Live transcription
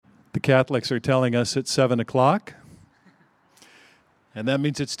The Catholics are telling us it's 7 o'clock, and that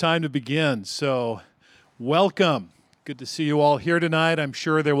means it's time to begin. So, welcome. Good to see you all here tonight. I'm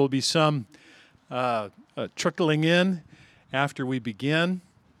sure there will be some trickling in after we begin.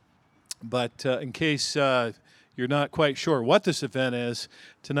 But in case you're not quite sure what this event is,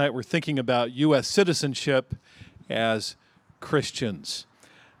 tonight we're thinking about U.S. citizenship as Christians.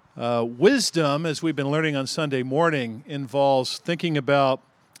 Wisdom, as we've been learning on Sunday morning, involves thinking about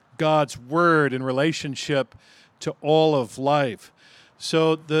God's Word in relationship to all of life.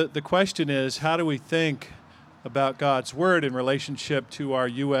 So the question is, how do we think about God's Word in relationship to our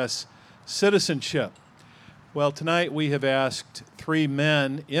U.S. citizenship? Well, tonight we have asked three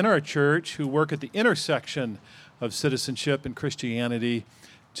men in our church who work at the intersection of citizenship and Christianity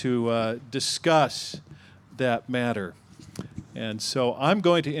to discuss that matter. And so I'm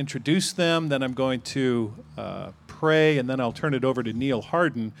going to introduce them, then I'm going to pray, and then I'll turn it over to Neil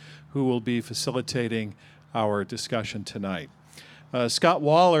Harden, who will be facilitating our discussion tonight. Scott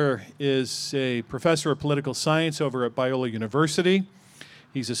Waller is a professor of political science over at Biola University.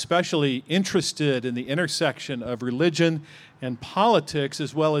 He's especially interested in the intersection of religion and politics,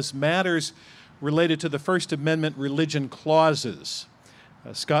 as well as matters related to the First Amendment religion clauses.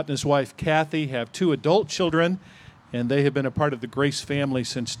 Scott and his wife, Kathy, have two adult children, and they have been a part of the Grace family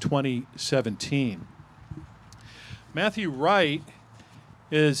since 2017. Matthew Wright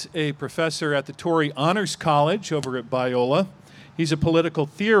is a professor at the Torrey Honors College over at Biola. He's a political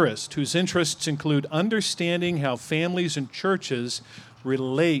theorist whose interests include understanding how families and churches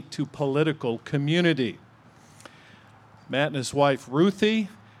relate to political community. Matt and his wife, Ruthie,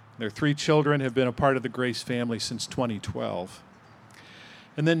 their three children, have been a part of the Grace family since 2012.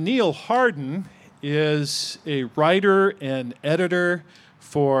 And then Neil Harden is a writer and editor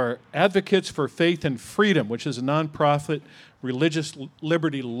for Advocates for Faith and Freedom, which is a nonprofit religious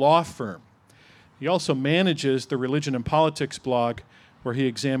liberty law firm. He also manages the Religion and Politics blog, where he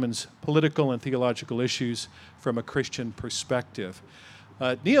examines political and theological issues from a Christian perspective.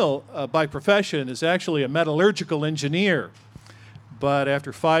 Neil, by profession, is actually a metallurgical engineer, but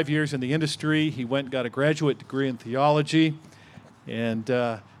after 5 years in the industry, he went and got a graduate degree in theology and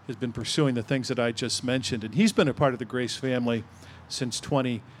has been pursuing the things that I just mentioned. And he's been a part of the Grace family since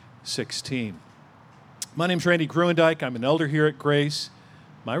 2016. My name's Randy Gruendijk. I'm an elder here at Grace.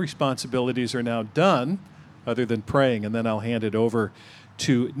 My responsibilities are now done, other than praying, and then I'll hand it over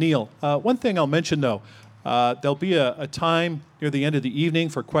to Neil. One thing I'll mention, though, there'll be a time near the end of the evening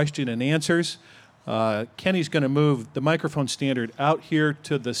for question and answers. Kenny's going to move the microphone standard out here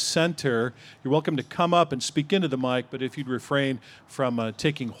to the center. You're welcome to come up and speak into the mic, but if you'd refrain from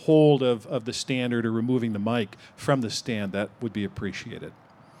taking hold of the standard or removing the mic from the stand, that would be appreciated.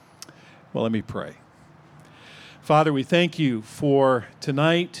 Well, let me pray. Father, we thank you for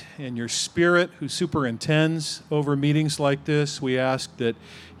tonight and your Spirit who superintends over meetings like this. We ask that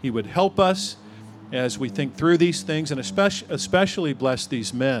he would help us as we think through these things, and especially bless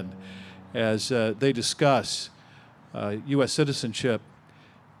these men as they discuss U.S. citizenship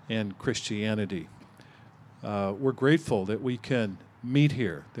and Christianity. We're grateful that we can meet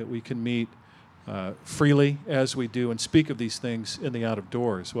here, that we can meet freely as we do and speak of these things in the out of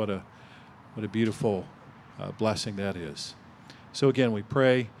doors. What a beautiful blessing that is. So again, we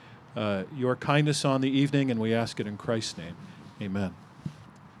pray your kindness on the evening, and we ask it in Christ's name. Amen.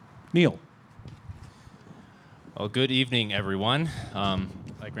 Neil. Well, good evening, everyone.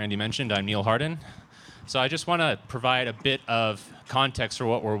 Like Randy mentioned, I'm Neil Harden. So I just want to provide a bit of context for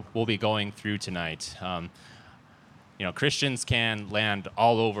what we'll be going through tonight. Christians can land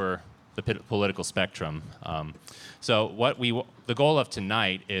all over the political spectrum. So the goal of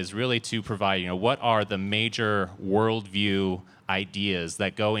tonight is really to provide, what are the major worldview ideas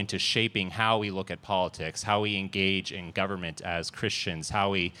that go into shaping how we look at politics, how we engage in government as Christians,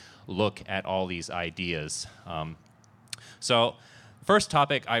 how we look at all these ideas. So first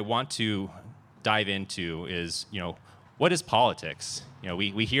topic I want to dive into is, what is politics?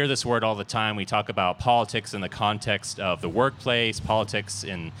 We hear this word all the time. We talk about politics in the context of the workplace, politics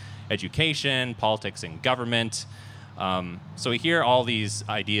in education, politics in government. So we hear all these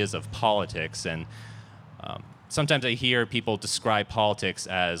ideas of politics, and sometimes I hear people describe politics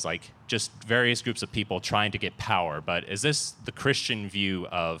as like just various groups of people trying to get power. But is this the Christian view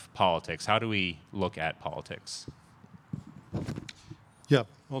of politics? How do we look at politics? Yeah,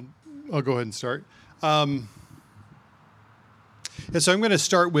 well, I'll go ahead and start. So I'm going to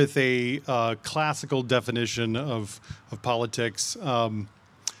start with a classical definition of politics,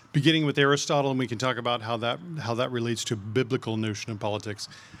 beginning with Aristotle, and we can talk about how that relates to a biblical notion of politics.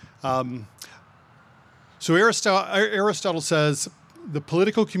 So Aristotle says the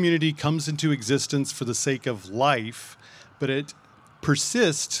political community comes into existence for the sake of life, but it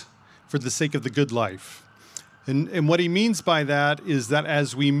persists for the sake of the good life. And what he means by that is that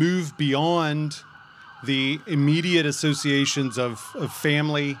as we move beyond the immediate associations of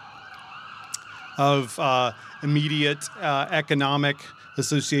family, of immediate economic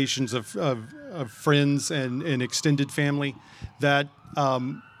associations of friends and extended family, that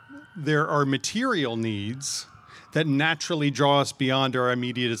there are material needs that naturally draw us beyond our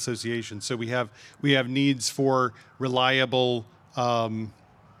immediate associations. So we have needs for reliable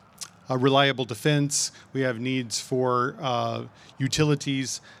defense. We have needs for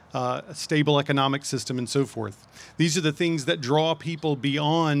utilities, a stable economic system, and so forth. These are the things that draw people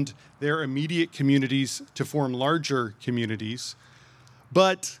beyond their immediate communities to form larger communities.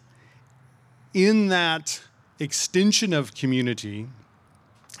 But in that extension of community,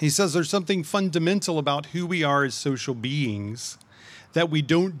 he says there's something fundamental about who we are as social beings, that we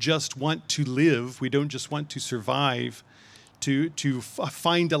don't just want to live, we don't just want to survive, to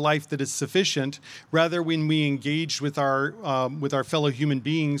find a life that is sufficient. Rather, when we engage with our fellow human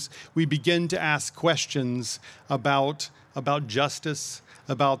beings, we begin to ask questions about justice,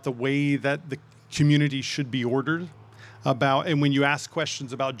 about the way that the community should be ordered, and when you ask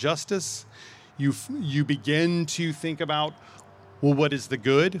questions about justice, you begin to think about, well, what is the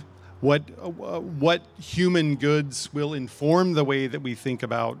good? What human goods will inform the way that we think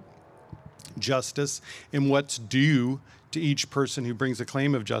about justice, and what's due to each person who brings a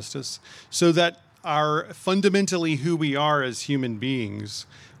claim of justice, so that fundamentally who we are as human beings,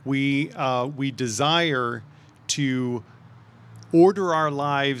 we desire to order our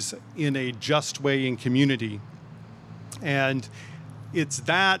lives in a just way in community. And it's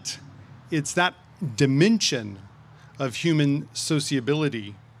that dimension of human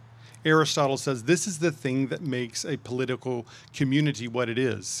sociability. Aristotle says this is the thing that makes a political community what it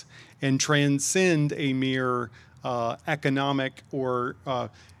is, and transcend a mere economic or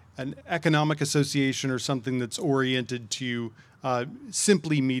an economic association or something that's oriented to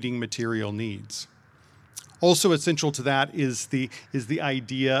simply meeting material needs. Also essential to that is the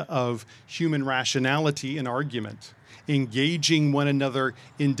idea of human rationality in argument, engaging one another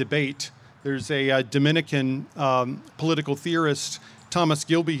in debate. There's a Dominican political theorist, Thomas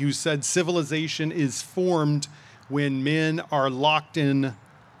Gilby, who said civilization is formed when men are locked in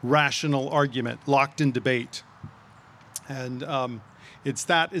rational argument, locked in debate. And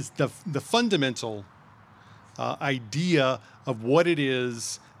that is the fundamental idea of what it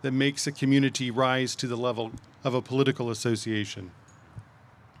is that makes a community rise to the level of a political association.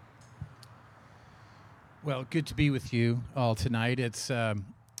 Well, good to be with you all tonight. It's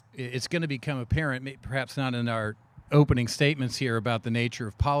going to become apparent, perhaps not in our opening statements here about the nature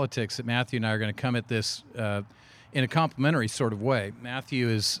of politics, that Matthew and I are going to come at this in a complementary sort of way. Matthew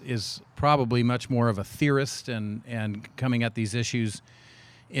is probably much more of a theorist and coming at these issues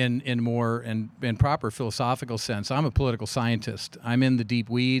in more and proper philosophical sense. I'm a political scientist. I'm in the deep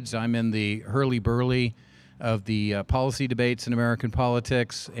weeds. I'm in the hurly-burly of the policy debates in American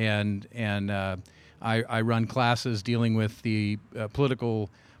politics, and I run classes dealing with the political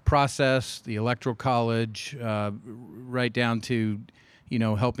process, the electoral college, right down to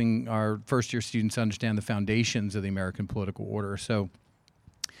helping our first-year students understand the foundations of the American political order. So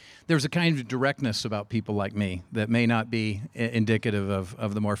there's a kind of directness about people like me that may not be indicative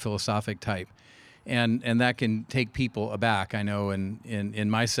of the more philosophic type. And that can take people aback. I know in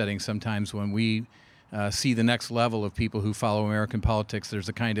my setting sometimes when we see the next level of people who follow American politics, there's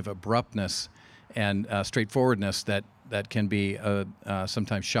a kind of abruptness and straightforwardness that can be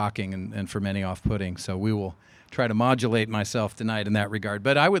sometimes shocking and for many off-putting. So we will try to modulate myself tonight in that regard.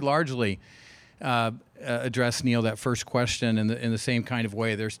 But I would largely address, Neil, that first question in the same kind of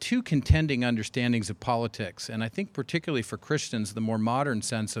way. There's two contending understandings of politics, and I think particularly for Christians, the more modern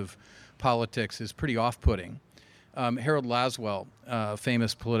sense of politics is pretty off-putting. Harold Laswell, a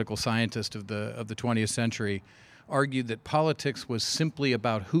famous political scientist of the 20th century, argued that politics was simply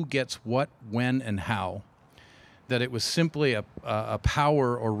about who gets what, when, and how. That it was simply a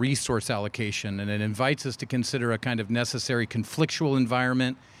power or resource allocation, and it invites us to consider a kind of necessary conflictual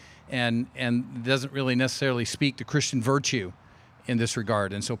environment, and doesn't really necessarily speak to Christian virtue in this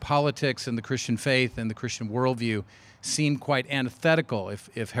regard. And so politics and the Christian faith and the Christian worldview seem quite antithetical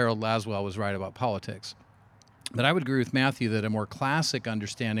if Harold Laswell was right about politics. But I would agree with Matthew that a more classic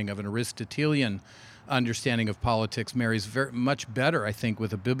understanding of an Aristotelian understanding of politics marries very much better, I think,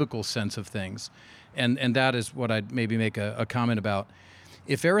 with a biblical sense of things. And that is what I'd maybe make a comment about.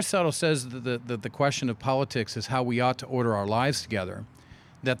 If Aristotle says that the question of politics is how we ought to order our lives together,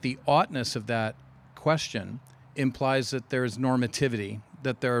 that the oughtness of that question implies that there's normativity,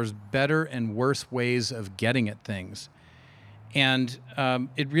 that there's better and worse ways of getting at things. And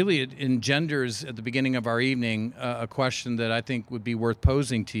it engenders, at the beginning of our evening, a question that I think would be worth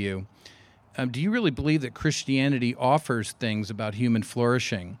posing to you. Do you really believe that Christianity offers things about human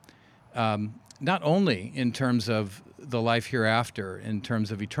flourishing, not only in terms of the life hereafter, in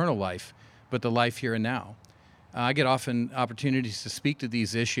terms of eternal life, but the life here and now? I get often opportunities to speak to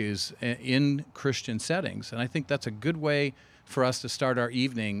these issues in Christian settings, and I think that's a good way for us to start our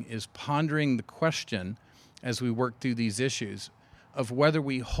evening, is pondering the question as we work through these issues of whether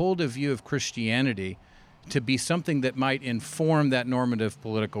we hold a view of Christianity to be something that might inform that normative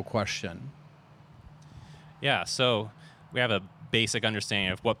political question. Yeah, so we have a basic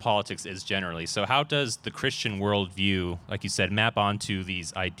understanding of what politics is generally. So how does the Christian worldview, like you said, map onto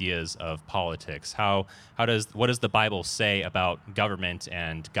these ideas of politics? What does the Bible say about government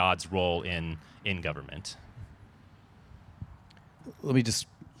and God's role in government? Let me just,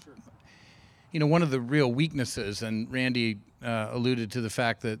 one of the real weaknesses, and Randy alluded to the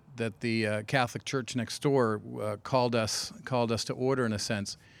fact that the Catholic Church next door called us to order, in a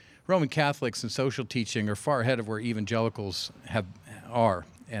sense. Roman Catholics and social teaching are far ahead of where evangelicals are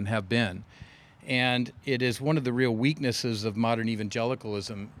and have been. And it is one of the real weaknesses of modern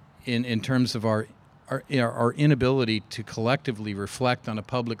evangelicalism in terms of our inability to collectively reflect on a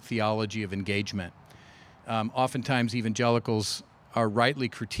public theology of engagement. Oftentimes evangelicals are rightly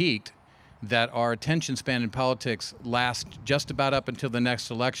critiqued that our attention span in politics lasts just about up until the next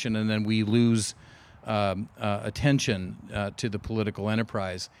election, and then we lose attention to the political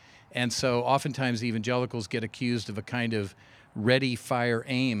enterprise. And so oftentimes evangelicals get accused of a kind of ready, fire,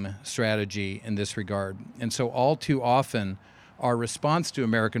 aim strategy in this regard. And so all too often, our response to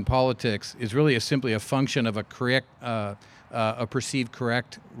American politics is really simply a function of a perceived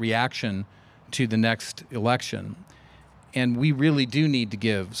correct reaction to the next election. And we really do need to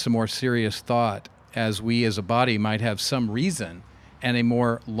give some more serious thought, as we as a body might have some reason and a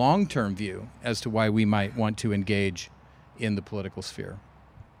more long-term view as to why we might want to engage in the political sphere.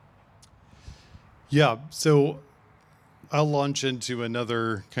 Yeah, so I'll launch into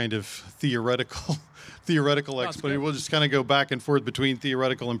another kind of theoretical explanation. We'll just kind of go back and forth between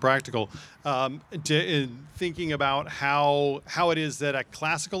theoretical and practical, in thinking about how it is that a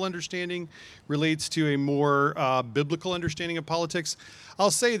classical understanding relates to a more biblical understanding of politics.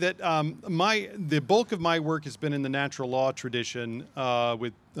 I'll say that the bulk of my work has been in the natural law tradition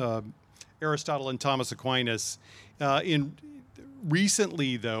with Aristotle and Thomas Aquinas.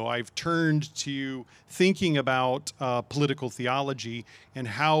 Recently, though, I've turned to thinking about political theology and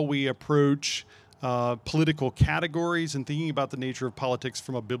how we approach political categories and thinking about the nature of politics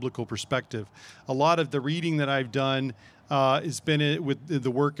from a biblical perspective. A lot of the reading that I've done has been with the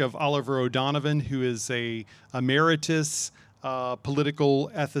work of Oliver O'Donovan, who is a emeritus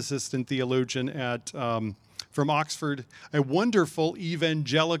political ethicist and theologian from Oxford, a wonderful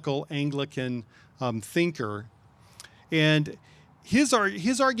evangelical Anglican thinker. And his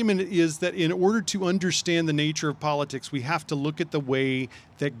argument is that in order to understand the nature of politics, we have to look at the way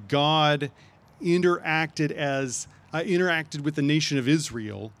that God interacted with the nation of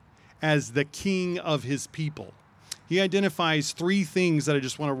Israel as the king of his people. He identifies three things that I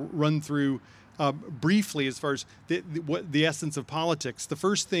just want to run through briefly as far as the essence of politics. The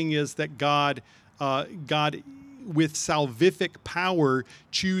first thing is that God, with salvific power,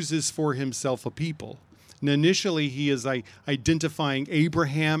 chooses for himself a people. And initially, he is identifying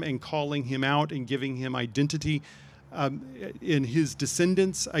Abraham and calling him out and giving him identity in his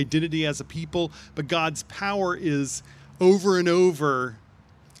descendants, identity as a people. But God's power is over and over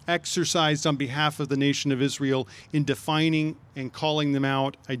exercised on behalf of the nation of Israel in defining and calling them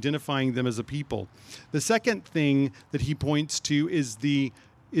out, identifying them as a people. The second thing that he points to is the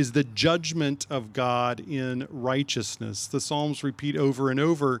judgment of God in righteousness. The Psalms repeat over and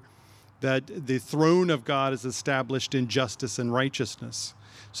over that the throne of God is established in justice and righteousness.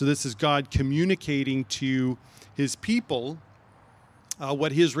 So this is God communicating to his people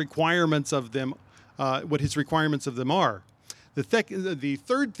what his requirements of them are. The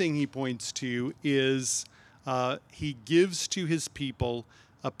third thing he points to is he gives to his people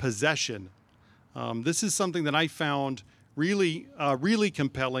a possession. This is something that I found really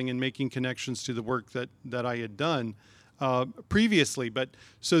compelling in making connections to the work that I had done previously. But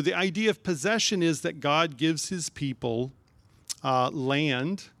so the idea of possession is that God gives his people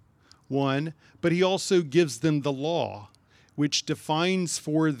land, one, but he also gives them the law, which defines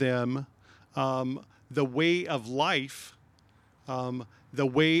for them the way of life, the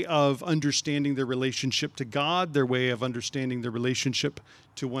way of understanding their relationship to God, their way of understanding their relationship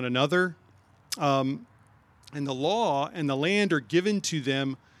to one another. And the law and the land are given to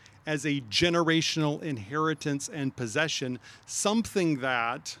them as a generational inheritance and possession, something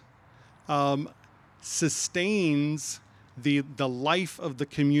that sustains the life of the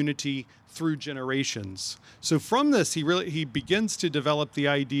community through generations. So from this, he begins to develop the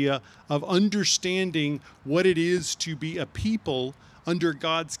idea of understanding what it is to be a people under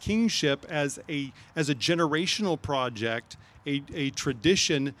God's kingship as a generational project, a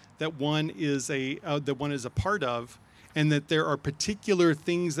tradition that one is a part of, and that there are particular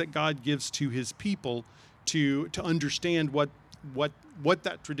things that God gives to His people to understand what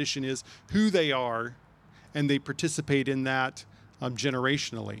that tradition is, who they are, and they participate in that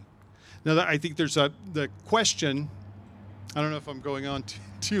generationally. Now, I think there's the question. I don't know if I'm going on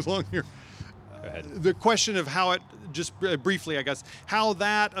too long here. Go ahead. The question of how it, just briefly, I guess, how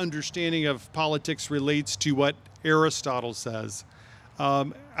that understanding of politics relates to what Aristotle says.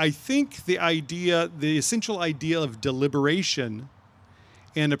 I think the essential idea of deliberation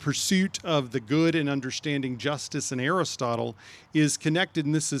and a pursuit of the good and understanding justice in Aristotle is connected,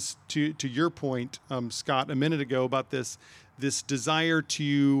 and this is to your point, Scott, a minute ago about this desire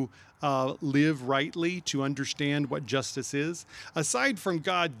to live rightly, to understand what justice is. Aside from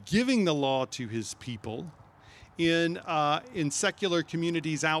God giving the law to His people, in secular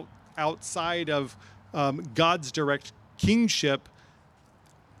communities outside of God's direct kingship,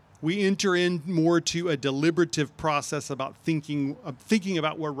 we enter in more to a deliberative process about thinking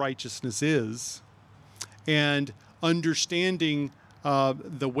about what righteousness is, and understanding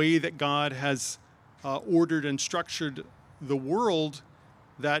the way that God has ordered and structured the world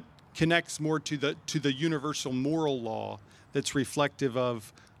that connects more to the universal moral law that's reflective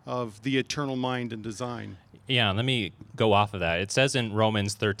of the eternal mind and design. Yeah, let me go off of that. It says in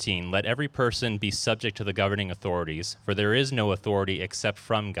Romans 13, "Let every person be subject to the governing authorities, for there is no authority except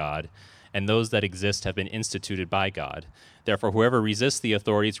from God, and those that exist have been instituted by God. Therefore, whoever resists the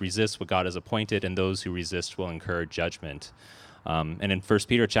authorities resists what God has appointed, and those who resist will incur judgment." And in 1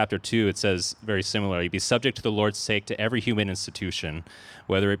 Peter chapter 2, it says very similarly, "Be subject to the Lord's sake to every human institution,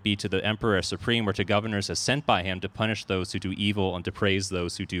 whether it be to the emperor as supreme or to governors as sent by him to punish those who do evil and to praise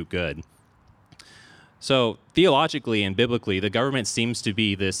those who do good." So theologically and biblically, the government seems to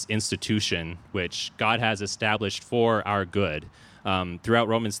be this institution which God has established for our good. Throughout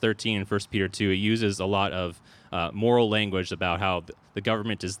Romans 13 and 1 Peter 2, it uses a lot of moral language about how the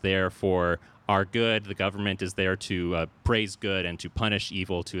government is there for our good. The government is there to praise good and to punish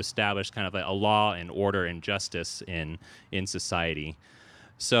evil, to establish kind of a law and order and justice in society.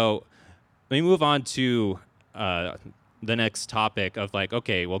 So let me move on to the next topic of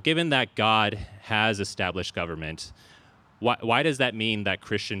okay, well, given that God has established government, why does that mean that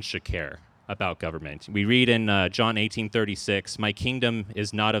Christians should care about government? We read in John 18:36, "My kingdom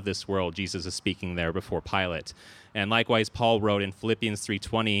is not of this world." Jesus is speaking there before Pilate. And likewise, Paul wrote in Philippians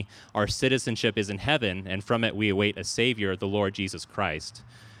 3:20, "Our citizenship is in heaven, and from it we await a Savior, the Lord Jesus Christ."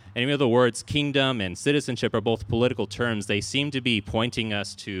 And even though the words kingdom and citizenship are both political terms, they seem to be pointing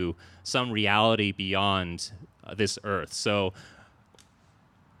us to some reality beyond this earth. So,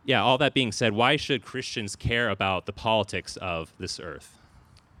 yeah, all that being said, why should Christians care about the politics of this earth?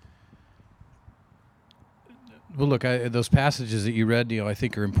 Well, look, those passages that you read, Neil, I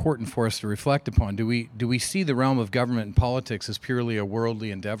think are important for us to reflect upon. Do we see the realm of government and politics as purely a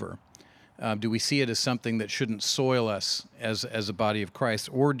worldly endeavor? Do we see it as something that shouldn't soil us as a body of Christ?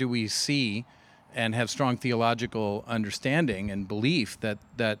 Or do we see and have strong theological understanding and belief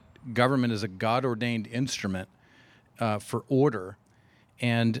that government is a God-ordained instrument for order,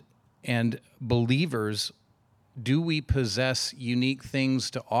 and believers, do we possess unique things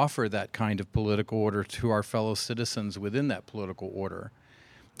to offer that kind of political order to our fellow citizens within that political order?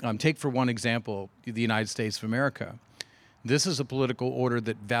 Take for one example, the United States of America. This is a political order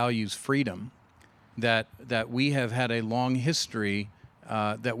that values freedom, that we have had a long history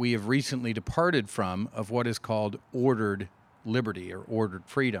that we have recently departed from, of what is called ordered liberty or ordered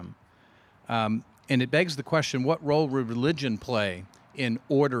freedom. And it begs the question, what role would religion play in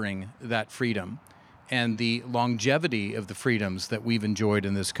ordering that freedom and the longevity of the freedoms that we've enjoyed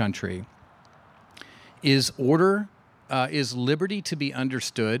in this country? Is liberty to be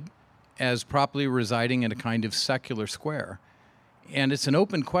understood as properly residing in a kind of secular square? And it's an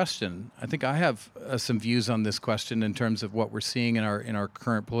open question. I think I have some views on this question in terms of what we're seeing in our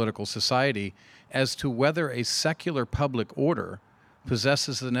current political society as to whether a secular public order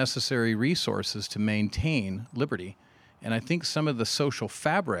possesses the necessary resources to maintain liberty. And I think some of the social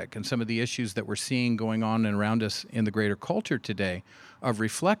fabric and some of the issues that we're seeing going on and around us in the greater culture today are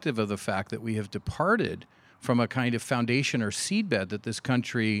reflective of the fact that we have departed from a kind of foundation or seedbed that this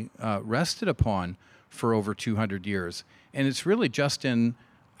country rested upon for over 200 years. And it's really just in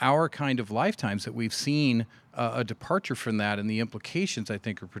our kind of lifetimes that we've seen a departure from that, and the implications, I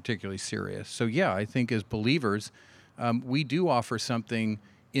think, are particularly serious. So yeah, I think as believers, we do offer something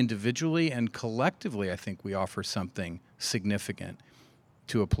individually, and collectively I think we offer something significant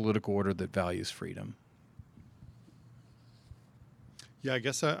to a political order that values freedom. Yeah, I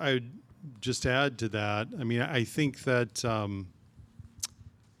guess I'd just add to that. I mean, I think that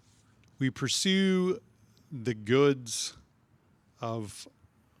we pursue the goods of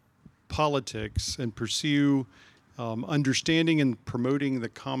politics and pursue understanding and promoting the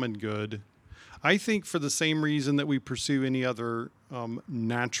common good, I think, for the same reason that we pursue any other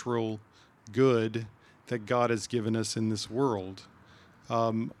natural good that God has given us in this world.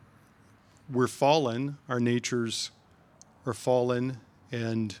 We're fallen, our natures are fallen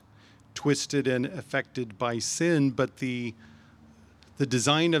and twisted and affected by sin, but the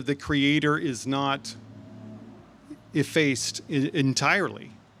design of the Creator is not effaced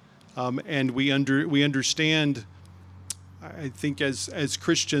entirely. And we understand, I think, as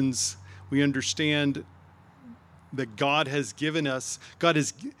Christians, we understand that God has given us, God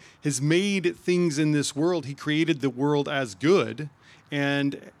has made things in this world. He created the world as good,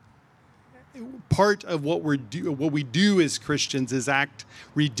 and part of what we do as Christians is act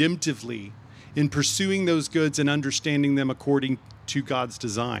redemptively in pursuing those goods and understanding them according to God's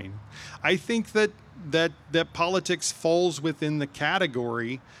design. I think that politics falls within the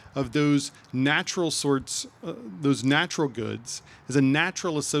category of those natural sorts, those natural goods, as a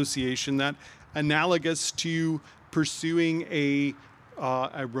natural association that analogous to pursuing a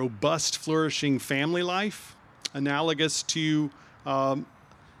robust, flourishing family life, analogous to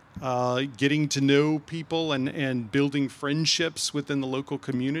getting to know people and building friendships within the local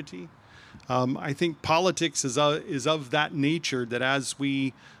community. I think politics is of that nature, that as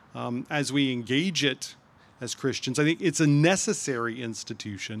we engage it as Christians, I think it's a necessary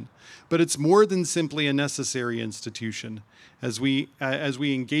institution, but it's more than simply a necessary institution. As we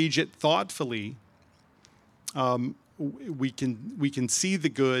engage it thoughtfully, we can see the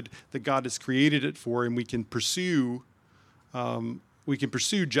good that God has created it for, and we can pursue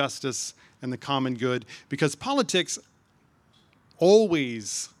justice and the common good, because politics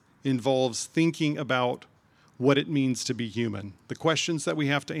always involves thinking about what it means to be human. The questions that we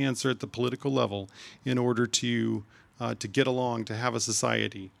have to answer at the political level in order to get along, to have a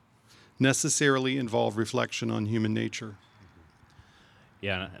society, necessarily involve reflection on human nature.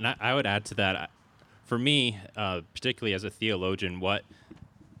 Yeah, and I would add to that. For me, particularly as a theologian, what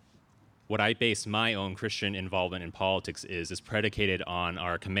I base my own Christian involvement in politics is predicated on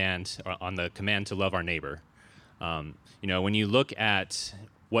our command, on the command to love our neighbor. When you look at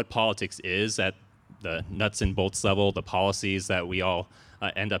what politics is at the nuts and bolts level, the policies that we all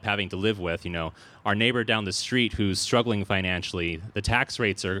end up having to live with, our neighbor down the street who's struggling financially, the tax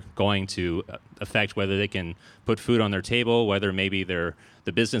rates are going to affect whether they can put food on their table, whether maybe the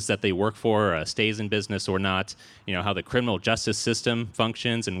business that they work for stays in business or not, how the criminal justice system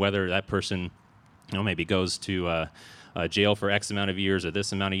functions, and whether that person, maybe goes to jail for X amount of years or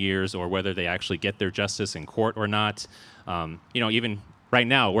this amount of years, or whether they actually get their justice in court or not. Even right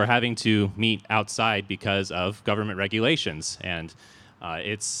now, we're having to meet outside because of government regulations, and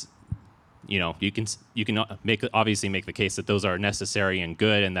it's, you can obviously make the case that those are necessary and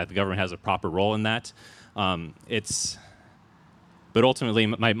good, and that the government has a proper role in that. But ultimately,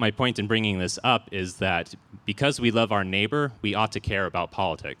 my point in bringing this up is that because we love our neighbor, we ought to care about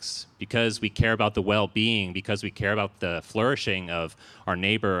politics. Because we care about the well-being, because we care about the flourishing of our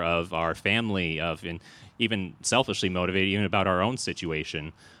neighbor, of our family, and even selfishly motivated, even about our own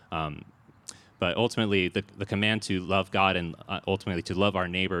situation. But ultimately, the command to love God and ultimately to love our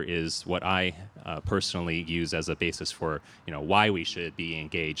neighbor is what I personally use as a basis for why we should be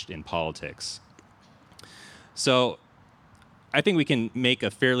engaged in politics. So I think we can make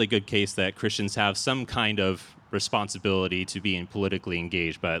a fairly good case that Christians have some kind of responsibility to being politically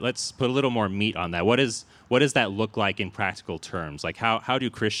engaged, but let's put a little more meat on that. What does that look like in practical terms? Like how do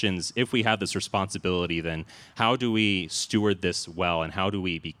Christians, if we have this responsibility, then how do we steward this well, and how do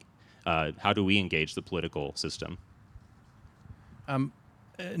we engage the political system?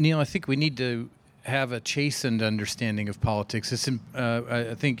 Neil, I think we need to have a chastened understanding of politics.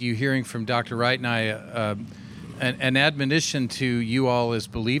 I think you hearing from Dr. Wright and I an admonition to you all as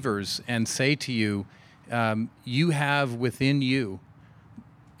believers, and say to you, you have within you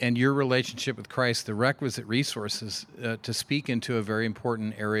and your relationship with Christ the requisite resources to speak into a very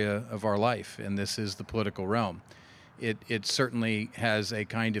important area of our life, and this is the political realm. It certainly has a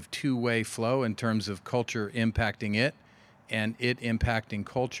kind of two-way flow in terms of culture impacting it and it impacting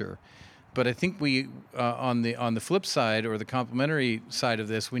culture. But I think we, on the flip side or the complementary side of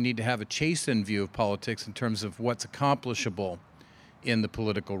this, we need to have a chastened view of politics in terms of what's accomplishable in the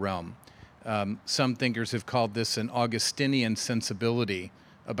political realm. Some thinkers have called this an Augustinian sensibility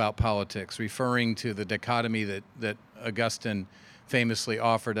about politics, referring to the dichotomy that Augustine famously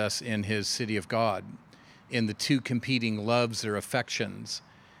offered us in his City of God, in the two competing loves or affections.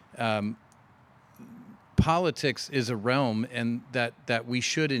 Politics is a realm and that we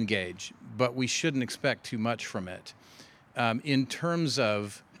should engage, but we shouldn't expect too much from it. In terms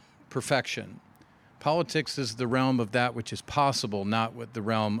of perfection, politics is the realm of that which is possible, not with the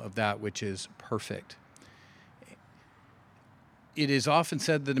realm of that which is perfect. It is often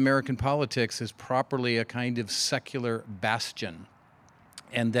said that American politics is properly a kind of secular bastion,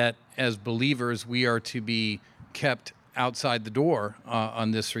 and that as believers we are to be kept outside the door on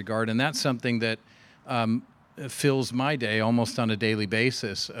this regard. And that's something that fills my day almost on a daily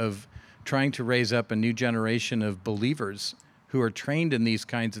basis, of trying to raise up a new generation of believers who are trained in these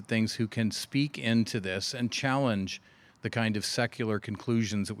kinds of things, who can speak into this and challenge the kind of secular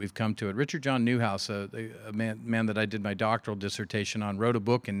conclusions that we've come to it. Richard John Newhouse, a man that I did my doctoral dissertation on, wrote a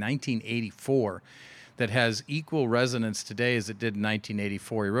book in 1984 that has equal resonance today as it did in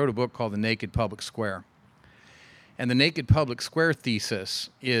 1984. He wrote a book called The Naked Public Square. And the Naked Public Square thesis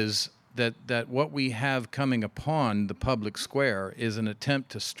is that what we have coming upon the public square is an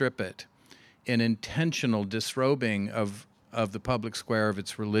attempt to strip it, an intentional disrobing of the public square of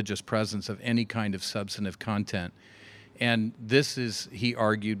its religious presence, of any kind of substantive content. And this is, he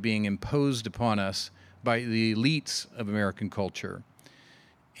argued, being imposed upon us by the elites of American culture.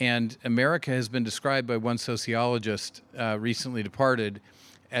 And America has been described by one sociologist recently departed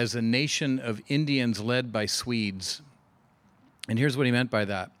as a nation of Indians led by Swedes. And here's what he meant by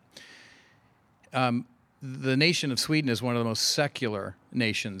that. The nation of Sweden is one of the most secular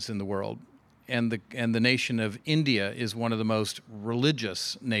nations in the world, and the nation of India is one of the most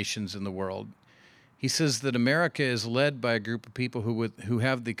religious nations in the world. He says that America is led by a group of people who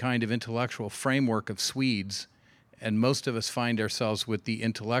have the kind of intellectual framework of Swedes, and most of us find ourselves with the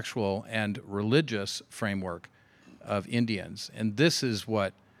intellectual and religious framework of Indians. And this is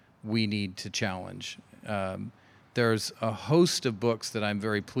what we need to challenge. There's a host of books that I'm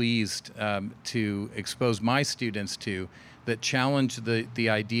very pleased to expose my students to that challenge the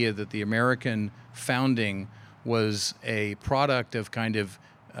idea that the American founding was a product of kind of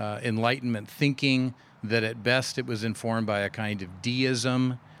Enlightenment thinking, that at best it was informed by a kind of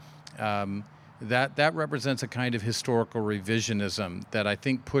deism. That represents a kind of historical revisionism that I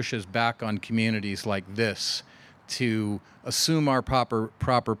think pushes back on communities like this to assume our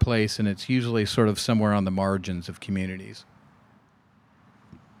proper place, and it's usually sort of somewhere on the margins of communities.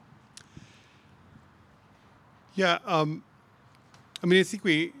 Yeah, I mean, I think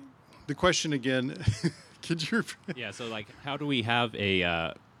the question again, could you repeat? Yeah, so like, how do we,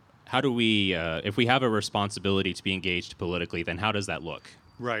 if we have a responsibility to be engaged politically, then how does that look?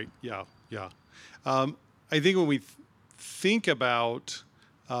 Right, yeah. I think when we think about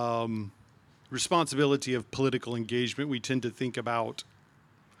responsibility of political engagement, we tend to think about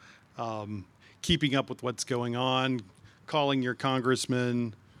keeping up with what's going on, calling your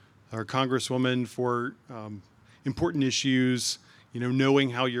congressman or congresswoman for important issues, knowing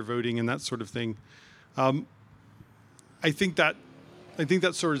how you're voting and that sort of thing. I think that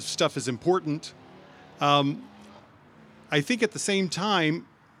sort of stuff is important. I think at the same time,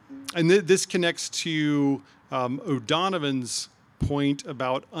 and this connects to O'Donovan's point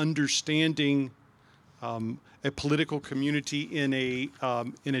about understanding a political community in a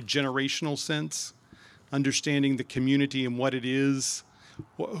generational sense, understanding the community and what it is,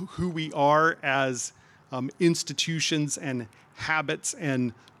 who we are as institutions and habits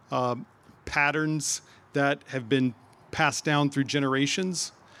and patterns that have been passed down through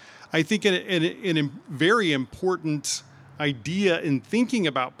generations. I think a very important idea in thinking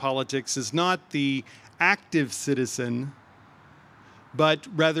about politics is not the active citizen, but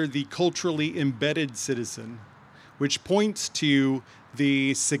rather the culturally embedded citizen, which points to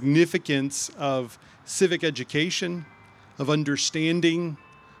the significance of civic education, of understanding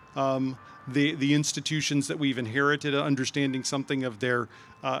the institutions that we've inherited, understanding something of their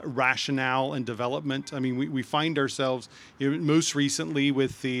rationale and development. I mean, we find ourselves, most recently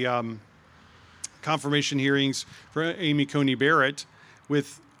with the confirmation hearings for Amy Coney Barrett,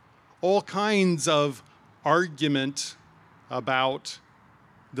 with all kinds of argument about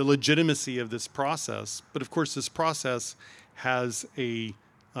the legitimacy of this process. But of course, this process has a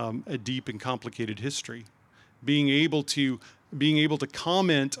deep and complicated history. Being able to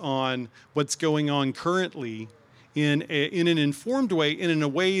comment on what's going on currently in an informed way and in a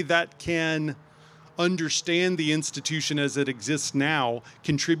way that can understand the institution as it exists now,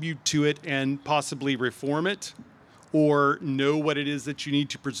 contribute to it, and possibly reform it, or know what it is that you need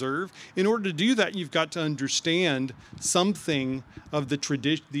to preserve. In order to do that, you've got to understand something of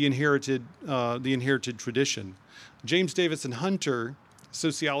the inherited tradition. James Davison Hunter,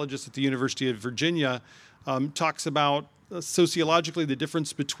 sociologist at the University of Virginia, talks about sociologically the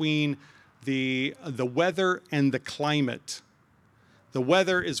difference between the weather and the climate. The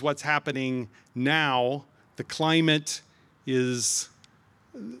weather is what's happening now. The climate is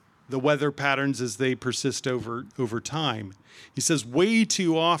the weather patterns as they persist over time. He says way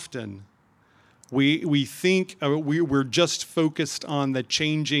too often we think we're just focused on the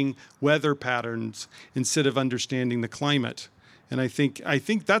changing weather patterns instead of understanding the climate. And I think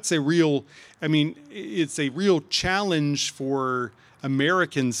that's it's a real challenge for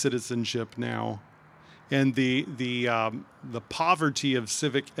American citizenship now, and the poverty of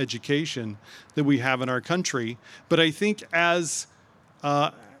civic education that we have in our country. But I think as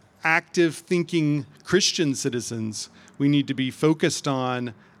active thinking Christian citizens, we need to be focused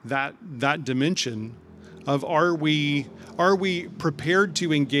on that dimension of are we prepared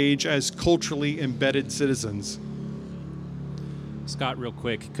to engage as culturally embedded citizens? Scott, real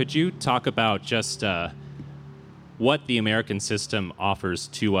quick, could you talk about just what the American system offers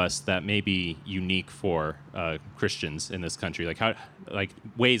to us that may be unique for Christians in this country, like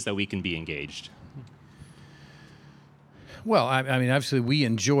ways that we can be engaged? Well, I mean, obviously, we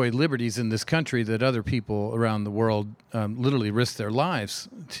enjoy liberties in this country that other people around the world literally risk their lives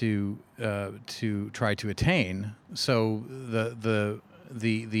to try to attain. So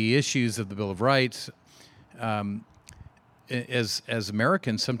the issues of the Bill of Rights, as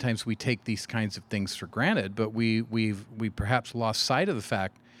Americans, sometimes we take these kinds of things for granted, but we perhaps lost sight of the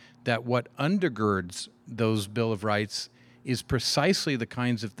fact that what undergirds those Bill of Rights is precisely the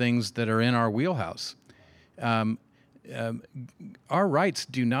kinds of things that are in our wheelhouse. Our rights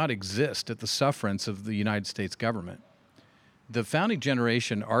do not exist at the sufferance of the United States government. The founding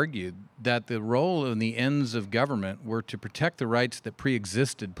generation argued that the role and the ends of government were to protect the rights that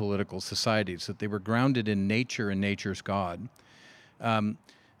pre-existed political societies, that they were grounded in nature and nature's God. To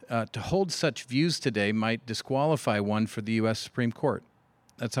hold such views today might disqualify one for the U.S. Supreme Court.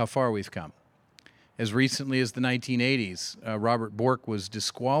 That's how far we've come. As recently as the 1980s, Robert Bork was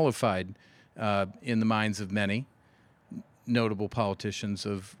disqualified in the minds of many notable politicians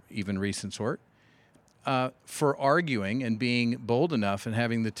of even recent sort, for arguing and being bold enough and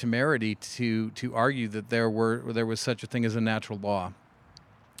having the temerity to argue that there was such a thing as a natural law,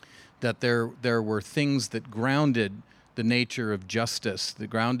 that there were things that grounded the nature of justice, that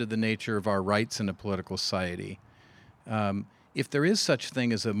grounded the nature of our rights in a political society. If there is such a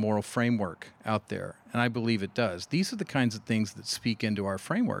thing as a moral framework out there, and I believe it does, these are the kinds of things that speak into our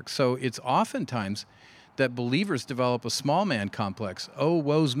framework. So it's oftentimes that believers develop a small man complex. Oh,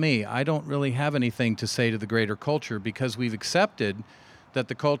 woe's me. I don't really have anything to say to the greater culture, because we've accepted that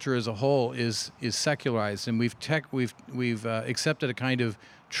the culture as a whole is secularized, and we've accepted a kind of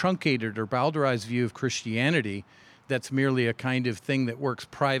truncated or bowdlerized view of Christianity that's merely a kind of thing that works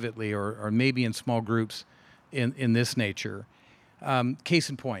privately or maybe in small groups in this nature. Case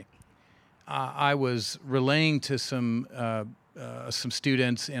in point, I was relaying to some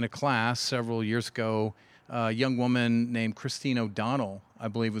students in a class several years ago, a young woman named Christine O'Donnell, I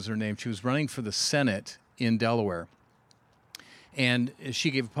believe was her name. She was running for the Senate in Delaware. And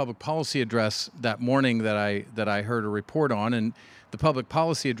she gave a public policy address that morning that I heard a report on, and the public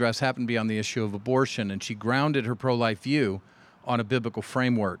policy address happened to be on the issue of abortion, and she grounded her pro-life view on a biblical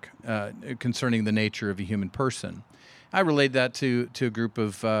framework concerning the nature of a human person. I relayed that to a group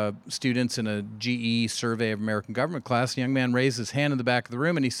of students in a GE Survey of American Government class. A young man raised his hand in the back of the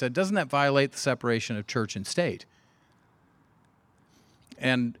room and he said, "Doesn't that violate the separation of church and state?"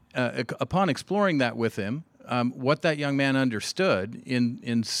 And upon exploring that with him, what that young man understood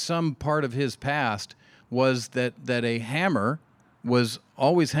in some part of his past was that a hammer was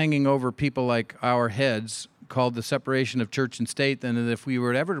always hanging over people like our heads, called the separation of church and state, and that if we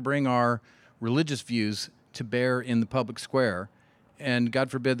were ever to bring our religious views to bear in the public square, and God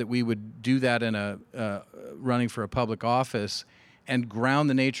forbid that we would do that in running for a public office and ground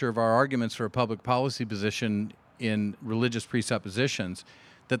the nature of our arguments for a public policy position in religious presuppositions,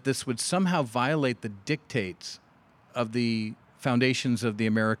 that this would somehow violate the dictates of the foundations of the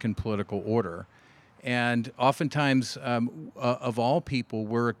American political order. And oftentimes, of all people,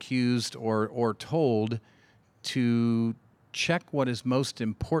 we're accused or told to check what is most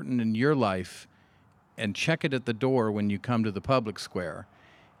important in your life and check it at the door when you come to the public square.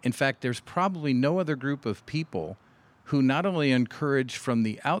 In fact, there's probably no other group of people who not only encourage from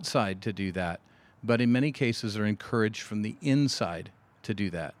the outside to do that, but in many cases are encouraged from the inside to do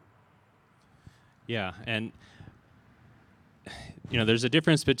that. Yeah, and there's a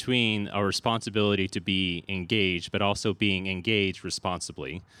difference between a responsibility to be engaged, but also being engaged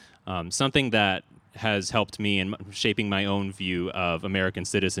responsibly. Something that has helped me in shaping my own view of American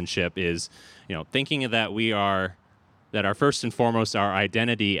citizenship is, thinking that our first and foremost, our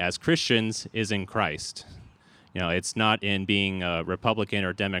identity as Christians is in Christ. It's not in being a Republican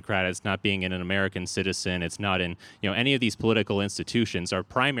or Democrat. It's not being an American citizen. It's not in, any of these political institutions. Our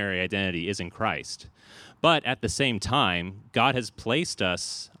primary identity is in Christ. But at the same time, God has placed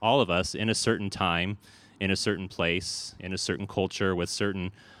us, all of us, in a certain time, in a certain place, in a certain culture, with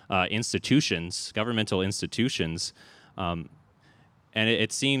certain institutions, governmental institutions. And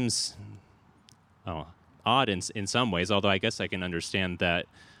it seems odd in some ways, although I guess I can understand that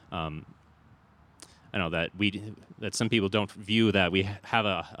I know that some people don't view that we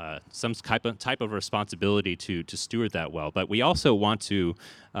have some type of responsibility to steward that well, but we also want to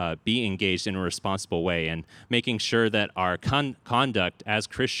be engaged in a responsible way, and making sure that our conduct as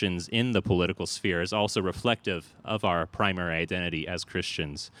Christians in the political sphere is also reflective of our primary identity as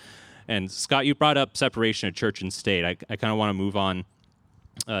Christians. And Scott, you brought up separation of church and state. I kind of want to move on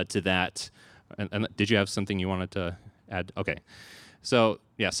to that. And did you have something you wanted to add? Okay. So,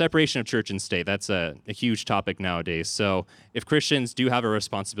 yeah, separation of church and state, that's a huge topic nowadays. So if Christians do have a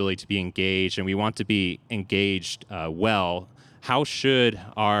responsibility to be engaged, and we want to be engaged well, how should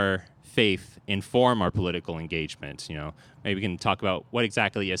our faith inform our political engagement? Maybe we can talk about what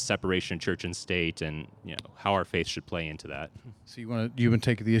exactly is separation of church and state, and how our faith should play into that. So you want to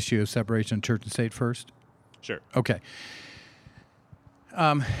take the issue of separation of church and state first? Sure. Okay.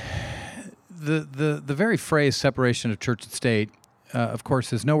 The very phrase separation of church and state, of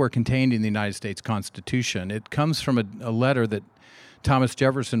course, is nowhere contained in the United States Constitution. It comes from a letter that Thomas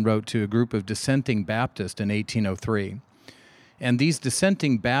Jefferson wrote to a group of dissenting Baptists in 1803. And these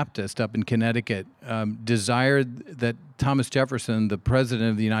dissenting Baptists up in Connecticut desired that Thomas Jefferson, the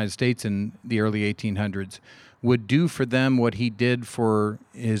president of the United States in the early 1800s, would do for them what he did for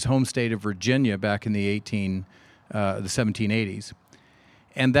his home state of Virginia back in the 1780s.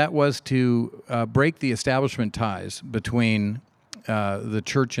 And that was to break the establishment ties between the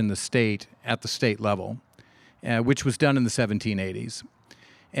church and the state at the state level, which was done in the 1780s.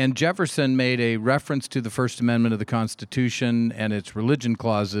 And Jefferson made a reference to the First Amendment of the Constitution and its religion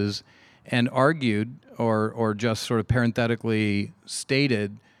clauses, and argued, or just sort of parenthetically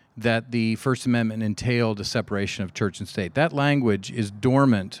stated, that the First Amendment entailed a separation of church and state. That language is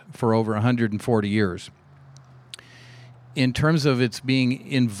dormant for over 140 years. In terms of its being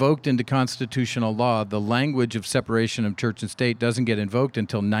invoked into constitutional law, the language of separation of church and state doesn't get invoked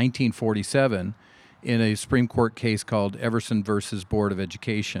until 1947 in a Supreme Court case called Everson versus Board of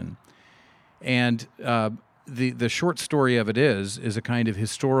Education. And the short story of it is a kind of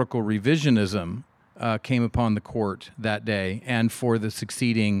historical revisionism came upon the court that day, and for the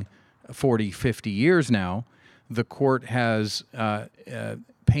succeeding 40, 50 years now, the court has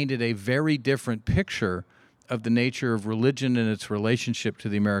painted a very different picture of the nature of religion and its relationship to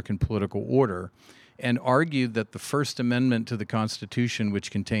the American political order, and argued that the First Amendment to the Constitution, which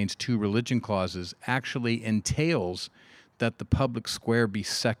contains 2 religion clauses, actually entails that the public square be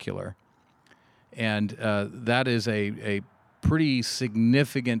secular. And that is a pretty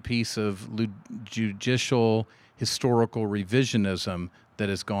significant piece of judicial historical revisionism that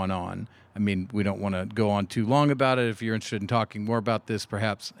has gone on. I mean, we don't want to go on too long about it. If you're interested in talking more about this,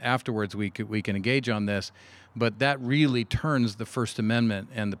 perhaps afterwards we can engage on this. But that really turns the First Amendment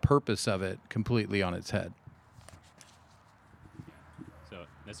and the purpose of it completely on its head. So,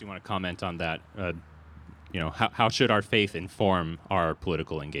 unless you want to comment on that, how should our faith inform our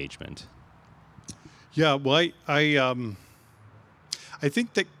political engagement? Yeah, well, I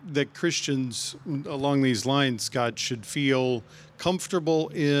think that Christians along these lines, Scott, should feel comfortable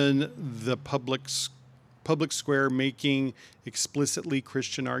in the public square making explicitly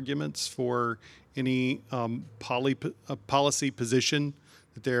Christian arguments for any policy position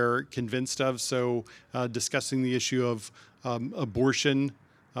that they're convinced of. So discussing the issue of abortion,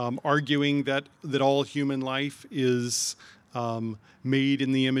 arguing that all human life is made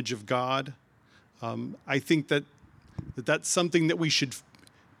in the image of God. I think that's something that we should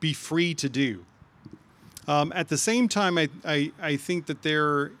be free to do. At the same time, I think that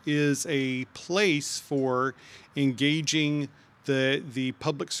there is a place for engaging the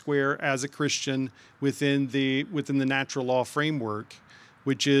public square as a Christian within the natural law framework,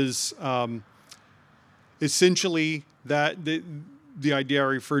 which is essentially that the idea I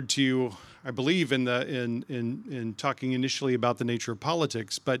referred to I believe in talking initially about the nature of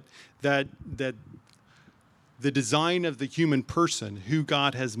politics, but that the design of the human person, who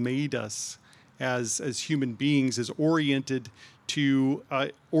God has made us as human beings, is oriented to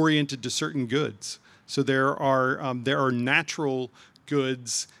certain goods. So there are natural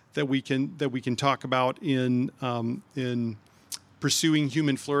goods that we can talk about in pursuing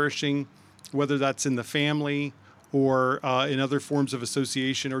human flourishing, whether that's in the family or in other forms of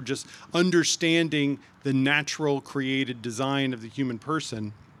association, or just understanding the natural created design of the human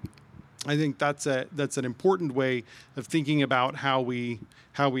person. I think that's an important way of thinking about how we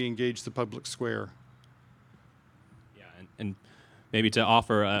engage the public square. Yeah, and maybe to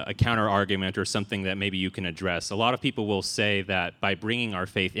offer a counter argument or something that maybe you can address. A lot of people will say that by bringing our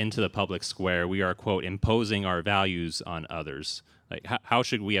faith into the public square, we are, quote, imposing our values on others. Like, how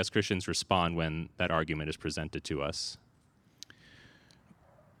should we as Christians respond when that argument is presented to us?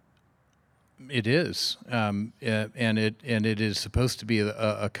 It is, and it is supposed to be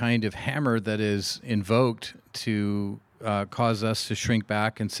a kind of hammer that is invoked to cause us to shrink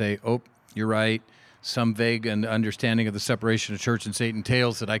back and say, "Oh, you're right." Some vague understanding of the separation of church and state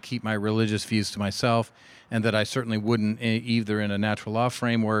entails that I keep my religious views to myself, and that I certainly wouldn't, either in a natural law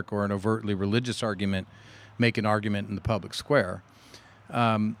framework or an overtly religious argument, make an argument in the public square.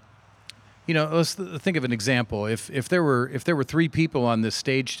 Let's think of an example. If there were three people on this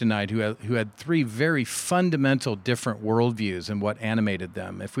stage tonight who had three very fundamental different worldviews and what animated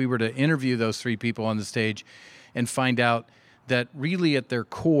them, if we were to interview those three people on the stage and find out that really at their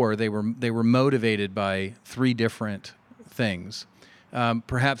core they were motivated by three different things.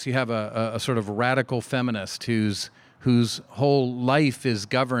 Perhaps you have a sort of radical feminist whose whole life is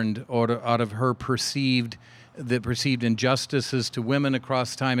governed out of her perceived injustices to women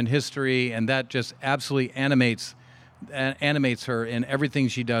across time and history, and that just absolutely animates her in everything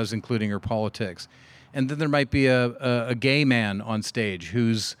she does, including her politics. And then there might be a gay man on stage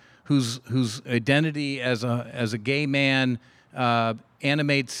whose identity as a gay man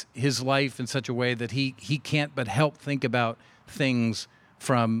animates his life in such a way that he can't but help think about things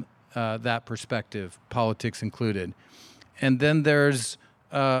from that perspective, politics included. And then there's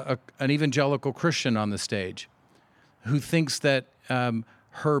an evangelical Christian on the stage who thinks that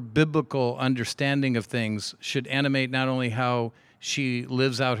her biblical understanding of things should animate not only how she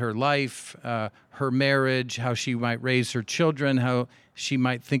lives out her life, her marriage, how she might raise her children, how she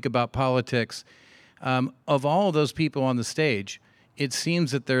might think about politics. Of all those people on the stage, it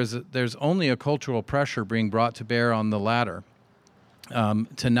seems that there's only a cultural pressure being brought to bear on the latter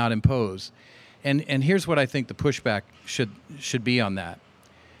to not impose. And here's what I think the pushback should be on that.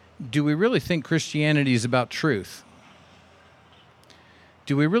 Do we really think Christianity is about truth?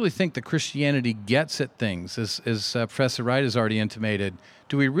 Do we really think that Christianity gets at things, as Professor Wright has already intimated?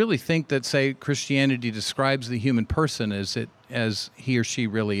 Do we really think that, say, Christianity describes the human person as he or she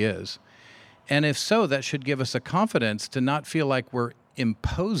really is? And if so, that should give us a confidence to not feel like we're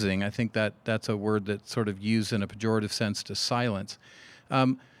imposing. I think that's a word that's sort of used in a pejorative sense to silence.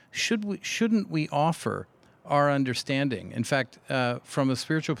 Shouldn't we offer our understanding? In fact, from a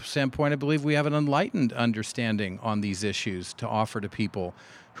spiritual standpoint, I believe we have an enlightened understanding on these issues to offer to people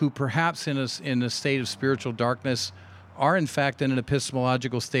who perhaps in a state of spiritual darkness are in fact in an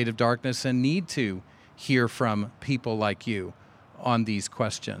epistemological state of darkness and need to hear from people like you on these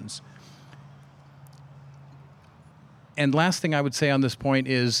questions. And last thing I would say on this point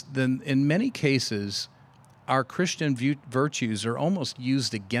is that in many cases, our Christian virtues are almost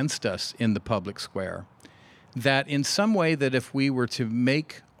used against us in the public square. That in some way, that if we were to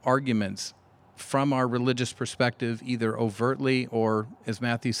make arguments from our religious perspective, either overtly or, as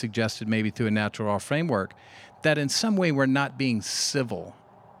Matthew suggested, maybe through a natural law framework, that in some way we're not being civil.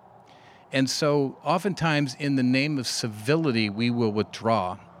 And so oftentimes in the name of civility, we will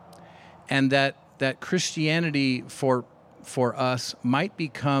withdraw. And that Christianity for us might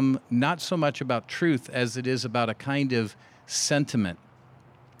become not so much about truth as it is about a kind of sentiment.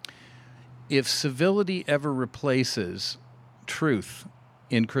 If civility ever replaces truth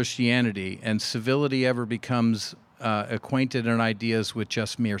in Christianity, and civility ever becomes acquainted in ideas with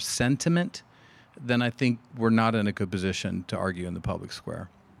just mere sentiment, then I think we're not in a good position to argue in the public square.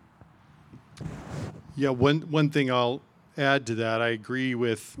 Yeah, one thing I'll add to that, I agree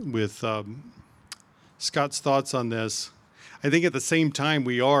with Scott's thoughts on this. I think at the same time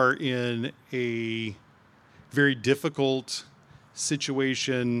we are in a very difficult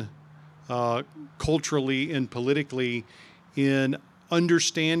situation culturally and politically in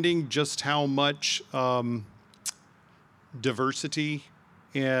understanding just how much diversity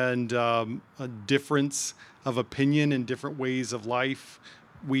and a difference of opinion and different ways of life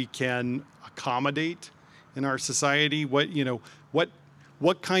we can accommodate in our society. What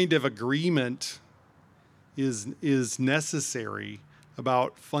kind of agreement is necessary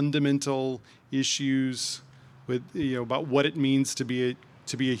about fundamental issues with about what it means to be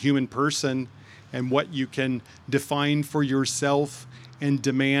a human person, and what you can define for yourself and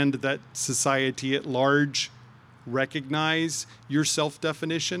demand that society at large recognize your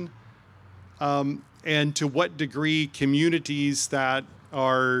self-definition, and to what degree communities that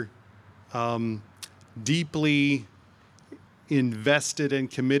are deeply invested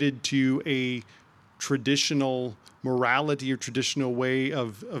and committed to a traditional morality or traditional way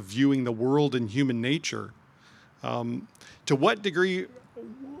of viewing the world and human nature, to what degree,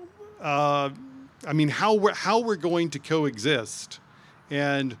 how we're going to coexist,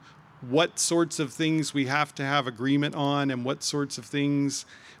 and what sorts of things we have to have agreement on, and what sorts of things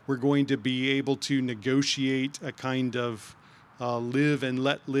we're going to be able to negotiate a kind of live and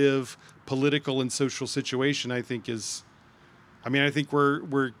let live political and social situation, I think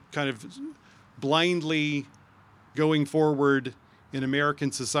we're kind of blindly going forward in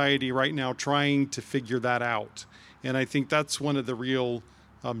American society right now trying to figure that out. And I think that's one of the real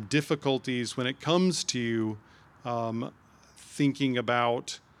difficulties when it comes to thinking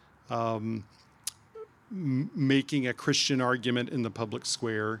about making a Christian argument in the public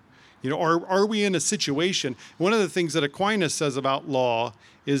square. Are we in a situation? One of the things that Aquinas says about law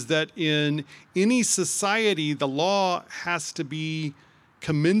is that in any society, the law has to be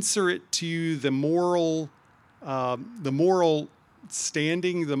commensurate to the moral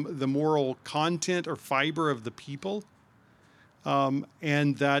standing, the moral content or fiber of the people,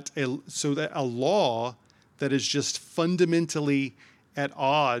 and that a law that is just fundamentally at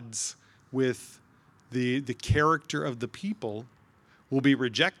odds with the character of the people will be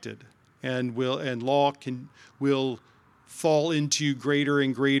rejected, and law will fall into greater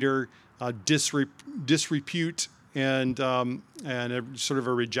and greater disrepute and a sort of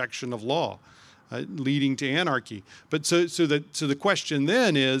a rejection of law, leading to anarchy. But so the question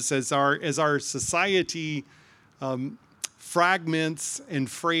then is, as our society fragments and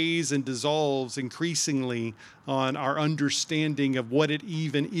frays and dissolves increasingly on our understanding of what it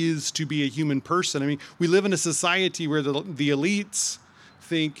even is to be a human person. I mean, we live in a society where the elites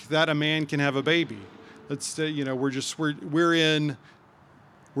think that a man can have a baby. We're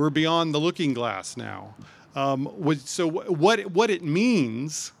beyond the looking glass now. So what it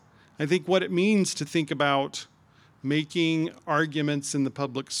means, I think what it means to think about making arguments in the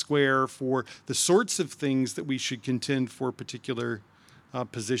public square for the sorts of things that we should contend for particular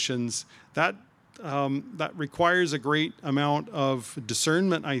positions, that requires a great amount of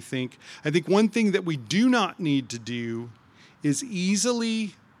discernment, I think. I think one thing that we do not need to do is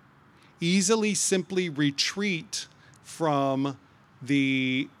easily simply retreat from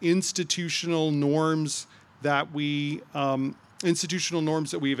the institutional norms that we've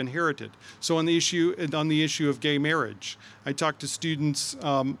inherited. So on the issue of gay marriage, I talk to students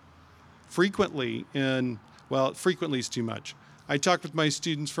frequently, frequently is too much. I talk with my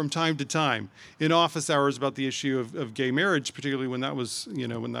students from time to time in office hours about the issue of gay marriage, particularly when that was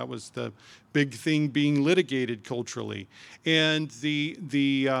the big thing being litigated culturally. And the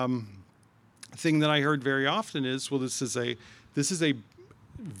thing that I heard very often is, well, this is a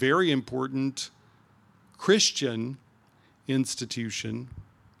very important Christian institution,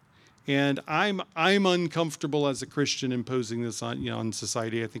 and I'm uncomfortable as a Christian imposing this on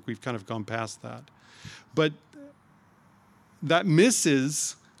society. I think we've kind of gone past that, but that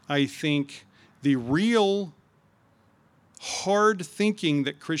misses, I think, the real hard thinking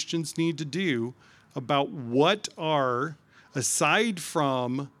that Christians need to do about what are, aside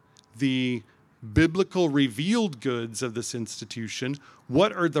from the biblical revealed goods of this institution,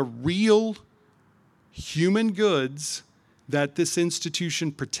 what are the real human goods that this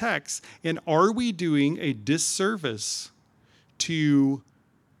institution protects, and are we doing a disservice to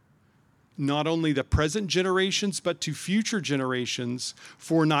not only the present generations, but to future generations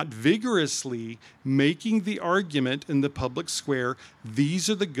for not vigorously making the argument in the public square, these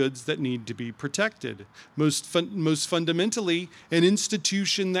are the goods that need to be protected. Most fundamentally, an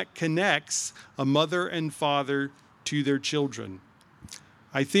institution that connects a mother and father to their children.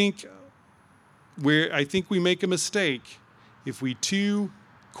 I think we make a mistake if we too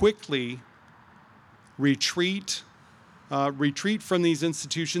quickly retreat from these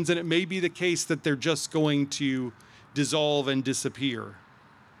institutions, and it may be the case that they're just going to dissolve and disappear.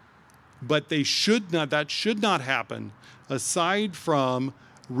 But that should not happen, aside from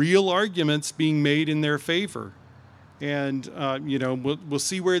real arguments being made in their favor. And we'll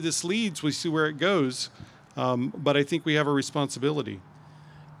see where this leads. We'll see where it goes. But I think we have a responsibility.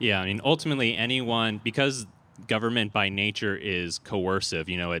 Yeah, I mean, ultimately, anyone, because government by nature is coercive,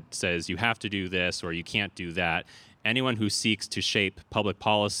 it says you have to do this or you can't do that. Anyone who seeks to shape public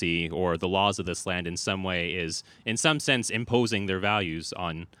policy or the laws of this land in some way is, in some sense, imposing their values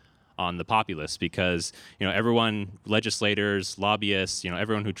on the populace, because everyone, legislators, lobbyists,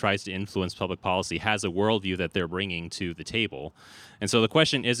 everyone who tries to influence public policy has a worldview that they're bringing to the table. And so the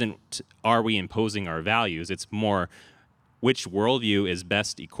question isn't, are we imposing our values? It's more, which worldview is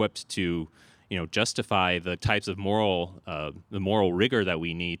best equipped to justify the types of the moral rigor that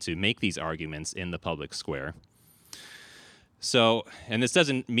we need to make these arguments in the public square. So, and this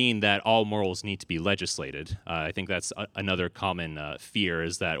doesn't mean that all morals need to be legislated. I think that's another common fear,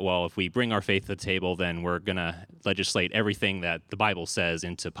 is that, well, if we bring our faith to the table, then we're going to legislate everything that the Bible says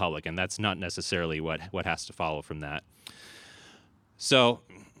into public, and that's not necessarily what has to follow from that. So,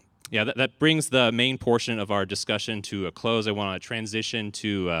 yeah, that brings the main portion of our discussion to a close. I want to transition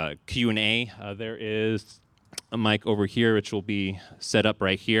to Q&A. There is a mic over here, which will be set up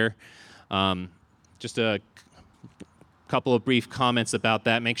right here. Just a couple of brief comments about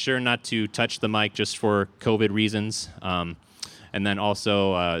that. Make sure not to touch the mic just for COVID reasons. And then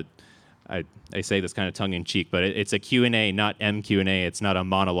also, I say this kind of tongue-in-cheek, but it's a Q&A, not MQ&A. It's not a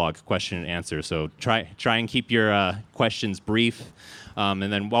monologue, question and answer. So try and keep your questions brief. And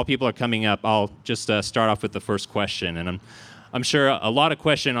then while people are coming up, I'll just start off with the first question. And I'm sure a lot of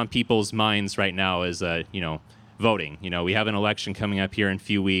question on people's minds right now is, voting. We have an election coming up here in a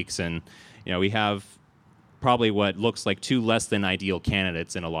few weeks, and we have probably what looks like two less than ideal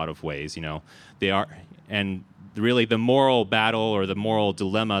candidates in a lot of ways. They are, and really the moral battle or the moral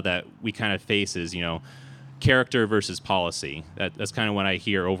dilemma that we kind of face is, character versus policy. That's kind of what I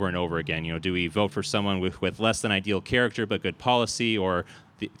hear over and over again. Do we vote for someone with less than ideal character but good policy, or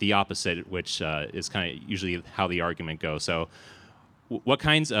the opposite, which is kind of usually how the argument goes. So what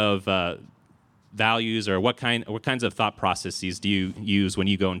kinds of values or what kinds of thought processes do you use when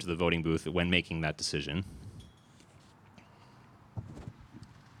you go into the voting booth when making that decision?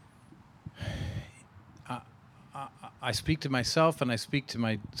 I speak to myself, and I speak to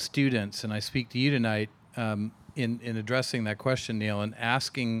my students, and I speak to you tonight in addressing that question, Neil, and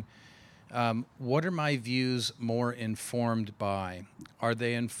asking, what are my views more informed by? Are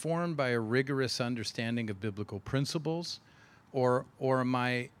they informed by a rigorous understanding of biblical principles, or am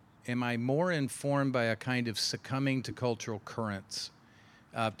I more informed by a kind of succumbing to cultural currents?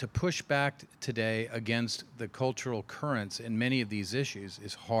 To push back today against the cultural currents in many of these issues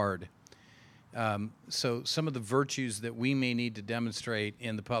is hard. So some of the virtues that we may need to demonstrate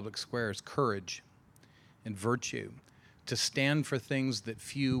in the public square is courage and virtue, to stand for things that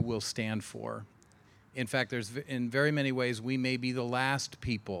few will stand for. In fact, in very many ways, we may be the last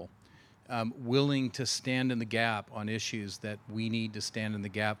people willing to stand in the gap on issues that we need to stand in the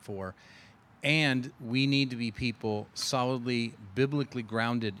gap for. And we need to be people solidly biblically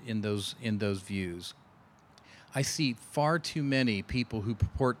grounded in those views. I see far too many people who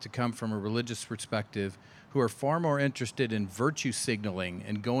purport to come from a religious perspective who are far more interested in virtue signaling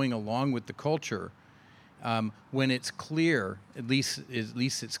and going along with the culture, when it's clear, at least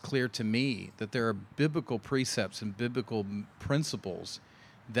it's clear to me, that there are biblical precepts and biblical principles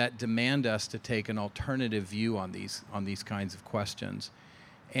that demand us to take an alternative view on these kinds of questions.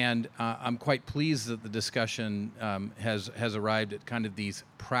 And I'm quite pleased that the discussion has arrived at kind of these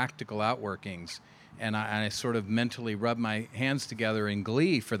practical outworkings. And I sort of mentally rub my hands together in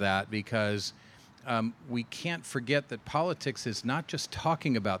glee for that, because we can't forget that politics is not just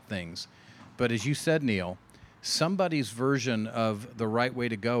talking about things, but as you said, Neil, somebody's version of the right way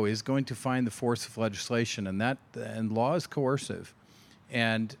to go is going to find the force of legislation, and law is coercive.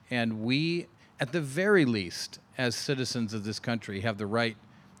 And we, at the very least, as citizens of this country, have the right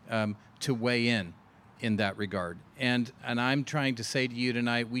to weigh in that regard. And I'm trying to say to you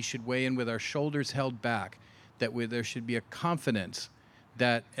tonight, we should weigh in with our shoulders held back, that there should be a confidence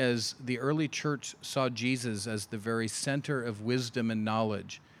that as the early church saw Jesus as the very center of wisdom and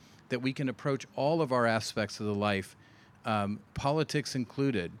knowledge, that we can approach all of our aspects of the life, politics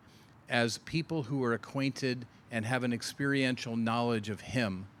included, as people who are acquainted and have an experiential knowledge of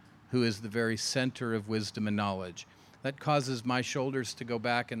Him, who is the very center of wisdom and knowledge. That causes my shoulders to go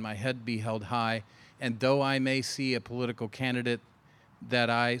back and my head be held high. And though I may see a political candidate that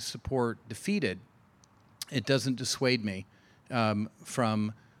I support defeated, it doesn't dissuade me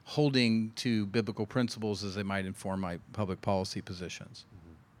from holding to biblical principles as they might inform my public policy positions.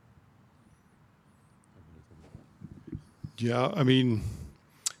 Yeah, I mean,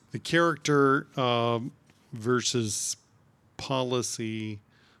 the character versus policy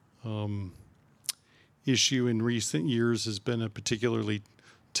issue in recent years has been a particularly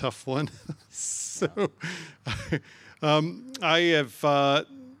tough one. So, I have.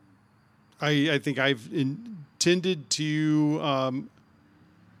 I think I've intended to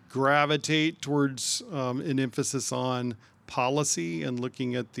gravitate towards an emphasis on policy and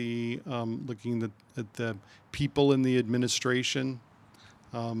looking at the people in the administration.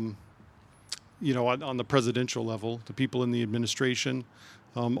 On the presidential level, the people in the administration.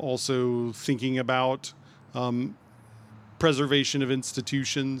 Also thinking about preservation of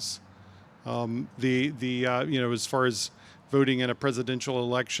institutions. As far as voting in a presidential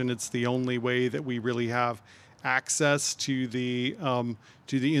election, it's the only way that we really have access to the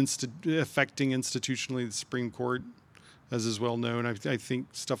affecting institutionally the Supreme Court, as is well known. I think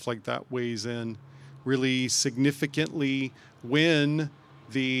stuff like that weighs in really significantly when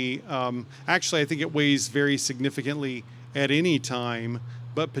actually I think it weighs very significantly at any time,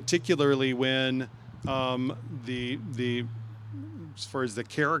 but particularly when as far as the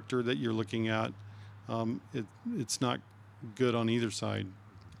character that you're looking at, it's not good on either side.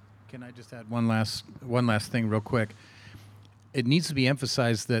 Can I just add one last thing real quick? It needs to be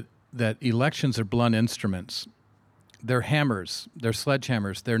emphasized that elections are blunt instruments. They're hammers, they're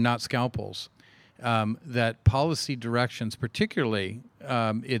sledgehammers, they're not scalpels. That policy directions, particularly,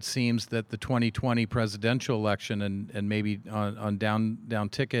 it seems that the 2020 presidential election and maybe on down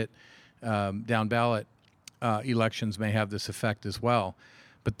ticket, down ballot elections may have this effect as well.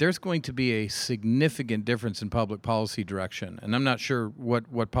 But there's going to be a significant difference in public policy direction. And I'm not sure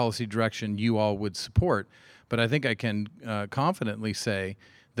what policy direction you all would support, but I think I can confidently say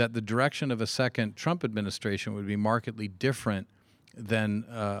that the direction of a second Trump administration would be markedly different than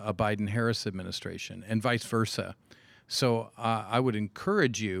a Biden-Harris administration, and vice versa. So I would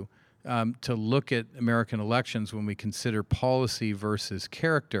encourage you to look at American elections when we consider policy versus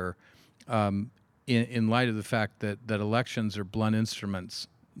character in light of the fact that elections are blunt instruments,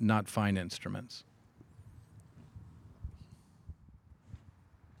 not fine instruments.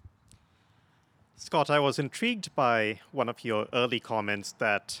 Scott, I was intrigued by one of your early comments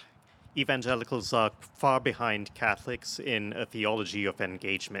that evangelicals are far behind Catholics in a theology of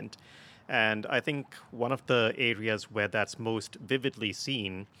engagement. And I think one of the areas where that's most vividly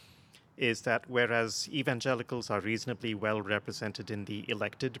seen is that whereas evangelicals are reasonably well represented in the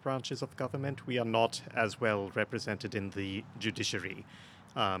elected branches of government, we are not as well represented in the judiciary.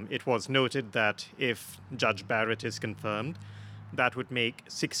 It was noted that if Judge Barrett is confirmed, that would make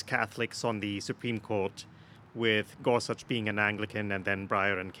 6 Catholics on the Supreme Court, with Gorsuch being an Anglican and then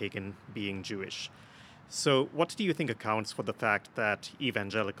Breyer and Kagan being Jewish. So what do you think accounts for the fact that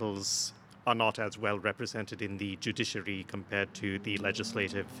evangelicals are not as well represented in the judiciary compared to the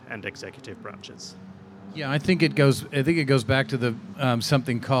legislative and executive branches? Yeah, I think it goes back to the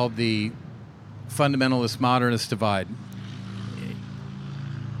something called the fundamentalist modernist divide.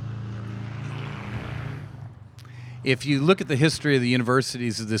 If you look at the history of the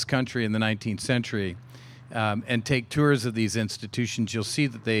universities of this country in the 19th century and take tours of these institutions, you'll see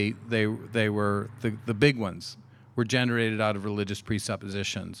that they were the big ones were generated out of religious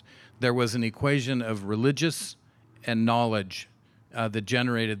presuppositions. There was an equation of religious and knowledge that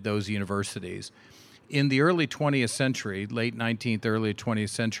generated those universities. In the early 20th century, late 19th, early 20th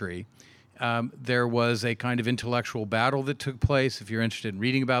century, there was a kind of intellectual battle that took place. If you're interested in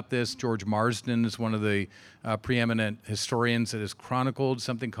reading about this, George Marsden is one of the preeminent historians that has chronicled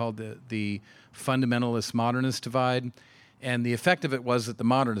something called the fundamentalist modernist divide. And the effect of it was that the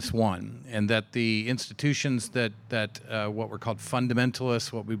modernists won, and that the institutions that what were called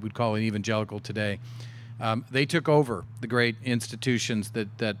fundamentalists, what we would call an evangelical today, they took over the great institutions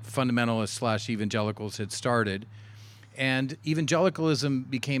that fundamentalists / evangelicals had started. And evangelicalism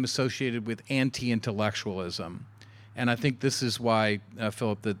became associated with anti-intellectualism. And I think this is why,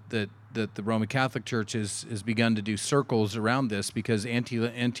 Philip, that the Roman Catholic Church has begun to do circles around this, because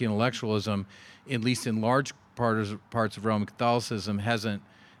anti-intellectualism, at least in large parts of Roman Catholicism, hasn't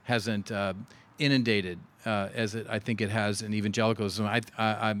inundated as I think it has in evangelicalism.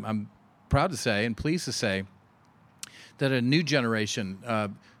 I'm proud to say and pleased to say that a new generation,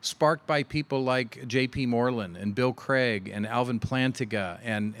 sparked by people like J.P. Moreland and Bill Craig and Alvin Plantinga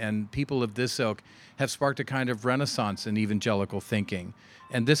and people of this ilk, have sparked a kind of renaissance in evangelical thinking.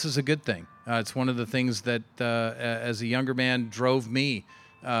 And this is a good thing. It's one of the things that, as a younger man, drove me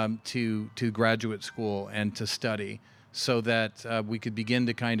to graduate school and to study, so that we could begin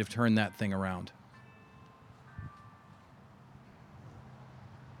to kind of turn that thing around.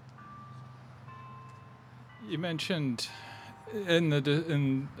 You mentioned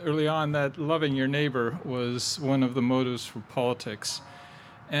in early on that loving your neighbor was one of the motives for politics.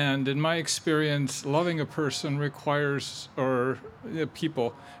 And in my experience, loving a person requires, or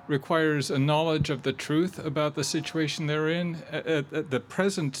people, requires a knowledge of the truth about the situation they're in, at the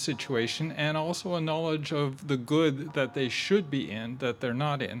present situation, and also a knowledge of the good that they should be in, that they're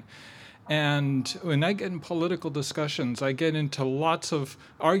not in. And when I get in political discussions, I get into lots of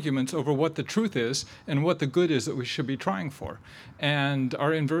arguments over what the truth is and what the good is that we should be trying for. And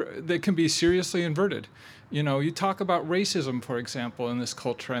they can be seriously inverted. You know, you talk about racism, for example, in this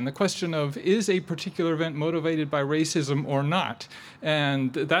culture, and the question of, is a particular event motivated by racism or not?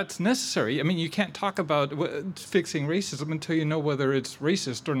 And that's necessary. I mean, you can't talk about fixing racism until you know whether it's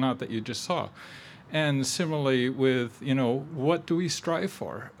racist or not that you just saw. And similarly with, you know, what do we strive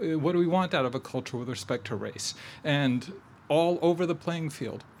for? What do we want out of a culture with respect to race? And all over the playing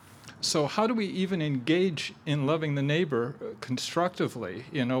field. So how do we even engage in loving the neighbor constructively,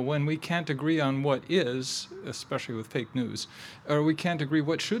 you know, when we can't agree on what is, especially with fake news, or we can't agree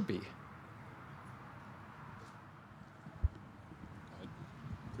what should be?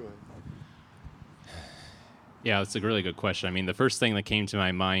 Yeah, that's a really good question. I mean, the first thing that came to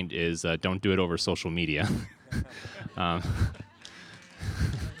my mind is don't do it over social media. I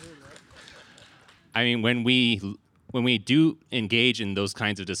mean, when we do engage in those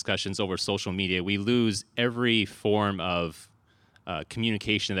kinds of discussions over social media, we lose every form of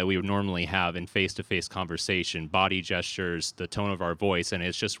communication that we would normally have in face-to-face conversation, body gestures, the tone of our voice, and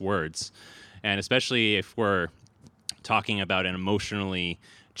it's just words. And especially if we're talking about an emotionally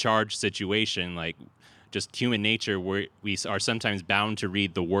charged situation, like just human nature, we are sometimes bound to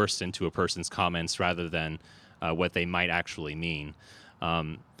read the worst into a person's comments rather than what they might actually mean.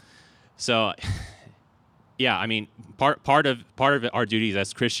 So, yeah, I mean, part of our duties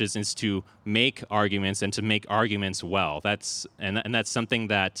as Christians is to make arguments and to make arguments well. That's something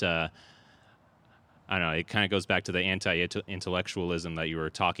that I don't know. It kind of goes back to the anti-intellectualism that you were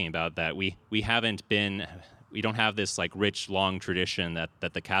talking about. That we don't have this like rich, long tradition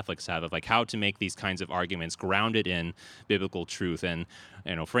that the Catholics have of like how to make these kinds of arguments grounded in biblical truth. And,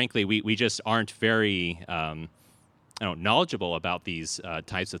 you know, frankly, we just aren't very knowledgeable about these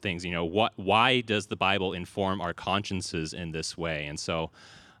types of things. You know, why does the Bible inform our consciences in this way? And so,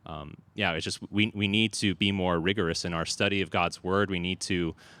 it's just we need to be more rigorous in our study of God's Word. We need to,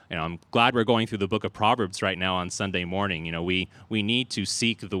 you know, I'm glad we're going through the book of Proverbs right now on Sunday morning. You know, we need to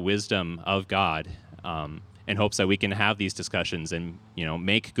seek the wisdom of God in hopes that we can have these discussions and, you know,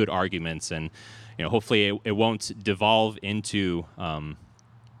 make good arguments. And, you know, hopefully it won't devolve into,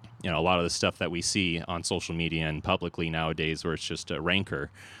 you know, a lot of the stuff that we see on social media and publicly nowadays where it's just a rancor.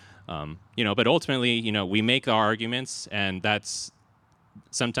 You know, but ultimately, you know, we make our arguments, and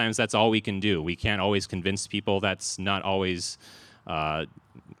sometimes that's all we can do. We can't always convince people. That's not always our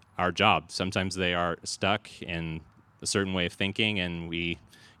job. Sometimes they are stuck in a certain way of thinking, and we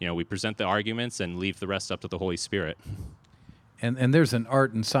present the arguments and leave the rest up to the Holy Spirit. And there's an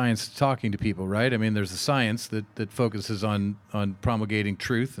art and science to talking to people, right? I mean, there's a science that focuses on promulgating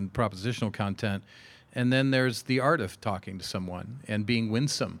truth and propositional content, and then there's the art of talking to someone and being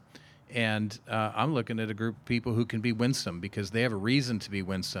winsome. And I'm looking at a group of people who can be winsome because they have a reason to be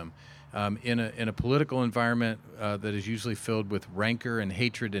winsome. In a political environment that is usually filled with rancor and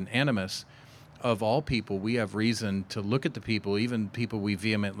hatred and animus, of all people, we have reason to look at the people, even people we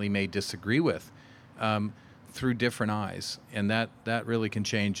vehemently may disagree with, through different eyes. And that really can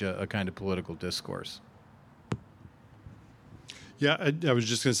change a kind of political discourse. Yeah, I was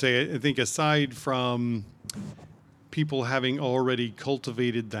just going to say, I think aside from people having already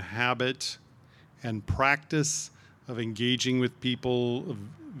cultivated the habit and practice of engaging with people of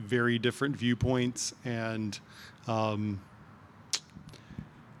very different viewpoints and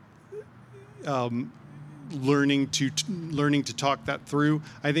learning to talk that through.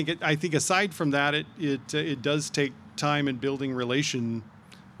 I think aside from that, it does take time in building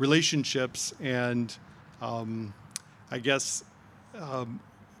relationships and I guess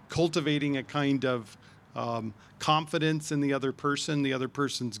cultivating a kind of confidence in the other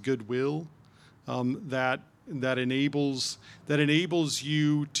person's goodwill that enables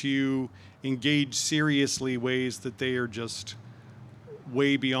you to engage seriously ways that they are just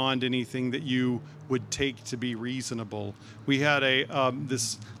way beyond anything that you would take to be reasonable. We had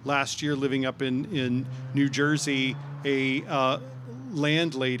this last year living up in New Jersey, a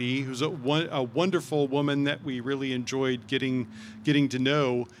landlady who's a wonderful woman that we really enjoyed getting to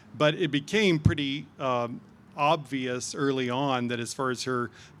know, but it became pretty obvious early on that as far as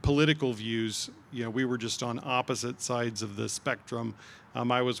her political views, you know, we were just on opposite sides of the spectrum.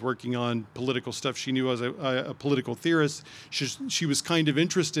 I was working on political stuff. She knew I was a political theorist. She was kind of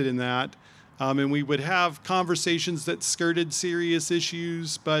interested in that, And we would have conversations that skirted serious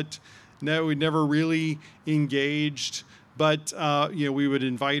issues, but no, we never really engaged. But, we would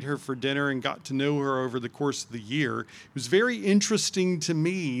invite her for dinner and got to know her over the course of the year. It was very interesting to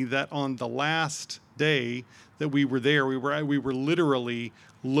me that on the last day that we were there, we were literally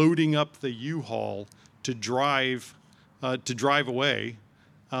loading up the U-Haul to drive away.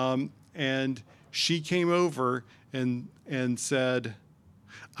 And she came over and said,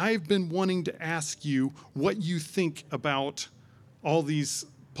 I've been wanting to ask you what you think about all these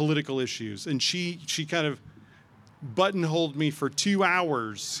political issues. And she kind of buttonholed me for 2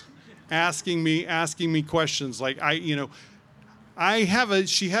 hours, asking me questions. Like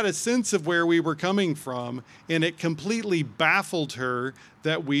she had a sense of where we were coming from, and it completely baffled her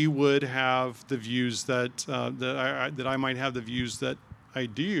that we would have the views that I might have the views that I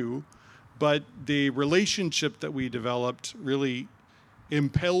do. But the relationship that we developed really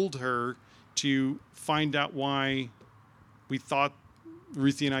impelled her to find out why we thought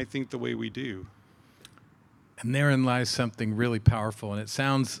Ruthie and I think the way we do. And therein lies something really powerful, and it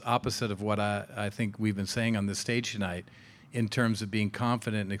sounds opposite of what I think we've been saying on this stage tonight in terms of being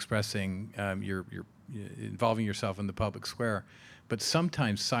confident and expressing your involving yourself in the public square. But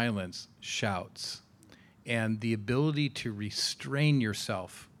sometimes silence shouts, and the ability to restrain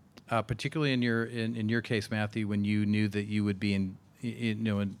yourself, particularly in your case, Matthew, when you knew that you would be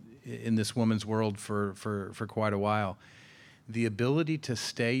in this woman's world for quite a while, the ability to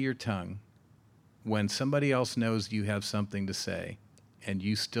stay your tongue when somebody else knows you have something to say and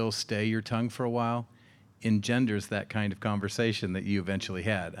you still stay your tongue for a while engenders that kind of conversation that you eventually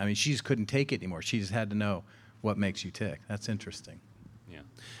had. I mean, she just couldn't take it anymore. She just had to know what makes you tick. That's interesting. Yeah.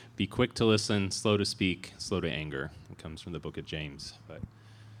 Be quick to listen, slow to speak, slow to anger. It comes from the book of James. But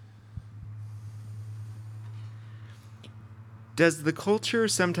does the culture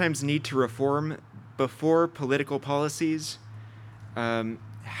sometimes need to reform before political policies?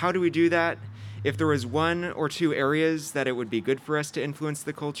 How do we do that? If there was one or two areas that it would be good for us to influence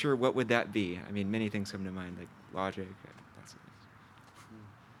the culture, what would that be? I mean, many things come to mind, like logic.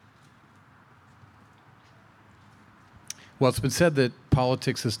 Well, it's been said that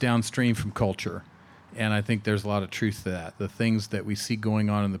politics is downstream from culture, and I think there's a lot of truth to that. The things that we see going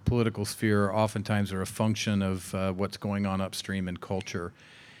on in the political sphere oftentimes are a function of what's going on upstream in culture.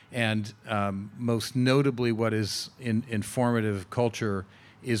 And most notably, what is informative culture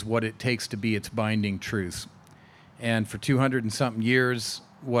is what it takes to be its binding truth. And for 200 and something years,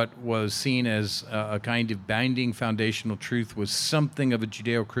 what was seen as a kind of binding foundational truth was something of a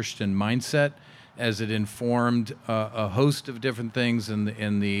Judeo-Christian mindset, as it informed a host of different things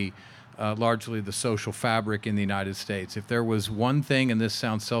in the largely the social fabric in the United States. If there was one thing, and this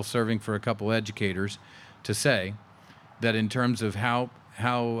sounds self-serving for a couple educators to say, that in terms of how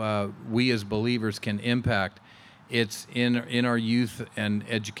we as believers can impact, it's in our youth and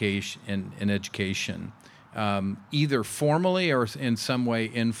education, either formally or in some way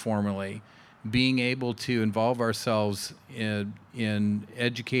informally, being able to involve ourselves in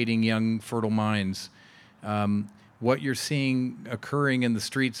educating young, fertile minds. What you're seeing occurring in the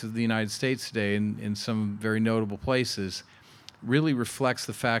streets of the United States today in some very notable places really reflects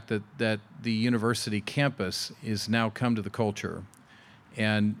the fact that the university campus is now come to the culture.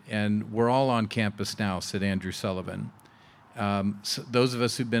 And we're all on campus now, said Andrew Sullivan. So those of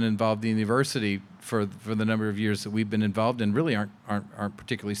us who've been involved in the university for the number of years that we've been involved in really aren't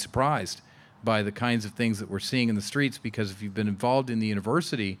particularly surprised by the kinds of things that we're seeing in the streets, because if you've been involved in the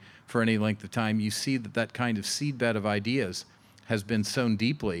university for any length of time, you see that kind of seedbed of ideas has been sown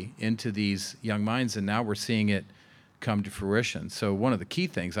deeply into these young minds, and now we're seeing it come to fruition. So one of the key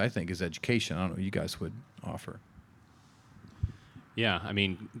things, I think, is education. I don't know what you guys would offer. Yeah, I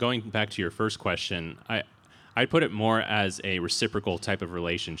mean, going back to your first question, I'd put it more as a reciprocal type of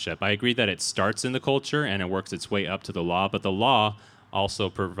relationship. I agree that it starts in the culture and it works its way up to the law, but the law also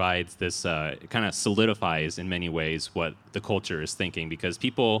provides this, kind of solidifies in many ways what the culture is thinking, because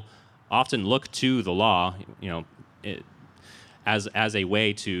people often look to the law, as a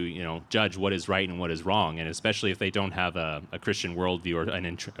way to, judge what is right and what is wrong, and especially if they don't have a Christian worldview or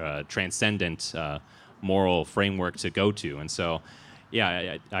an transcendent moral framework to go to. And so,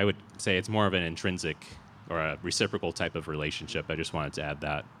 yeah, I would say it's more of an intrinsic or a reciprocal type of relationship. I just wanted to add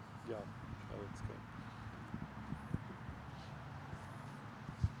that. Yeah,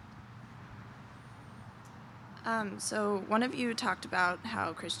 that's good. So one of you talked about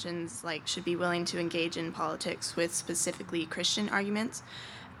how Christians should be willing to engage in politics with specifically Christian arguments.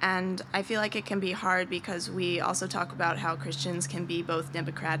 And I feel like it can be hard because we also talk about how Christians can be both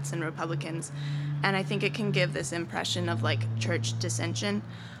Democrats and Republicans. And I think it can give this impression of church dissension.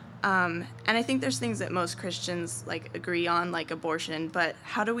 And I think there's things that most Christians agree on, like abortion, but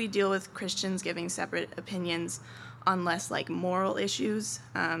how do we deal with Christians giving separate opinions on less moral issues,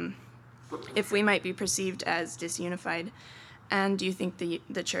 if we might be perceived as disunified? And do you think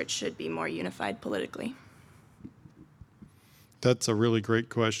the church should be more unified politically? That's a really great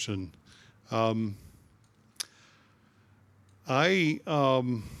question. So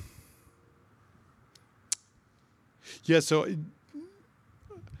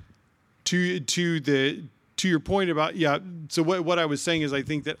to your point about, so what I was saying is I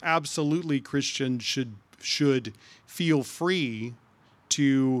think that absolutely Christians should feel free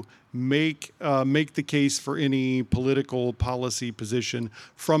to make the case for any political policy position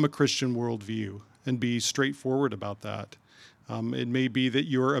from a Christian worldview and be straightforward about that. It may be that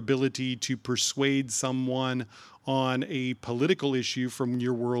your ability to persuade someone on a political issue from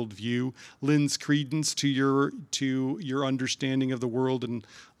your worldview lends credence to your understanding of the world and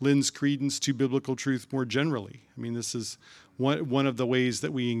lends credence to biblical truth more generally. I mean, this is one of the ways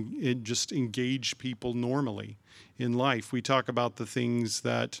that we just engage people normally in life. We talk about the things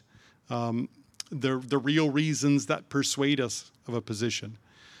that the real reasons that persuade us of a position.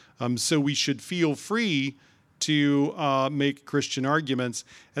 So we should feel free to make Christian arguments.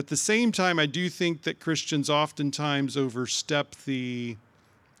 At the same time, I do think that Christians oftentimes overstep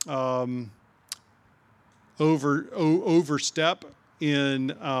overstep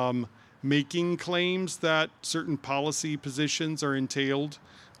in making claims that certain policy positions are entailed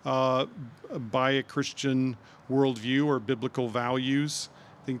by a Christian worldview or biblical values.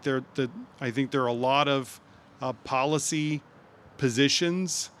 I think there are a lot of policy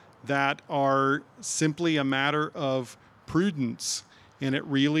positions that are simply a matter of prudence, and it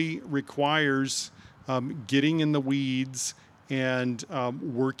really requires getting in the weeds and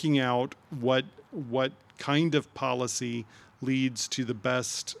working out what kind of policy leads to the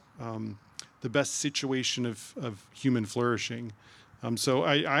best situation of human flourishing. So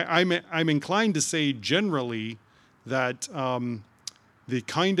I'm inclined to say generally that the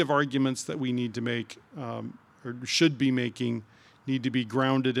kind of arguments that we need to make or should be making need to be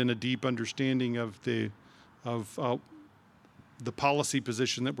grounded in a deep understanding of the policy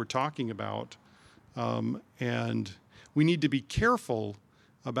position that we're talking about, and we need to be careful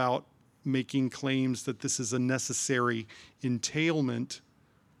about making claims that this is a necessary entailment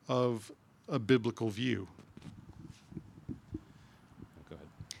of a biblical view. Go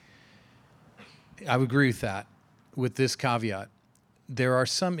ahead. I would agree with that, with this caveat. There are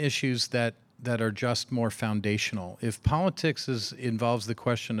some issues that are just more foundational. If politics involves the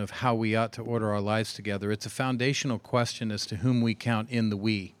question of how we ought to order our lives together, it's a foundational question as to whom we count in the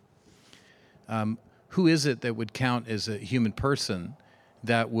we. Who is it that would count as a human person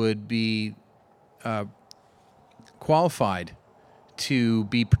that would be qualified to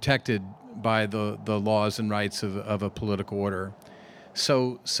be protected by the laws and rights of a political order?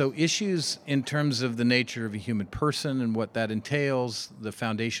 So issues in terms of the nature of a human person and what that entails, the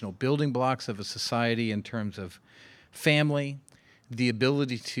foundational building blocks of a society in terms of family, the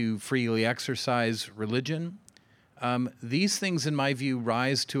ability to freely exercise religion, these things, in my view,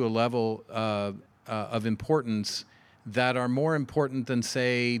 rise to a level of importance that are more important than,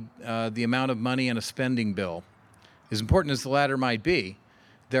 say, the amount of money in a spending bill. As important as the latter might be,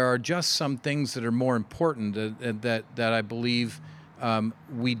 there are just some things that are more important that I believe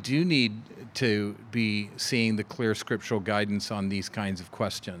we do need to be seeing the clear scriptural guidance on these kinds of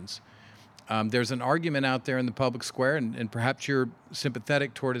questions. There's an argument out there in the public square, and perhaps you're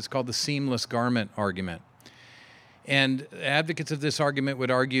sympathetic toward it. It's called the seamless garment argument. And advocates of this argument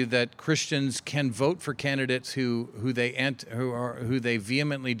would argue that Christians can vote for candidates who they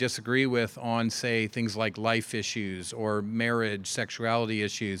vehemently disagree with on, say, things like life issues or marriage, sexuality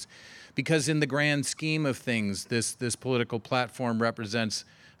issues, because in the grand scheme of things, this political platform represents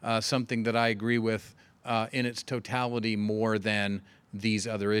something that I agree with in its totality more than these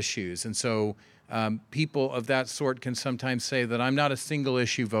other issues. And so people of that sort can sometimes say that I'm not a single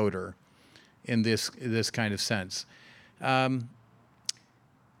issue voter in this kind of sense. I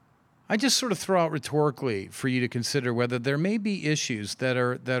just sort of throw out rhetorically for you to consider whether there may be issues that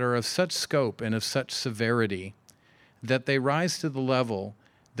are of such scope and of such severity that they rise to the level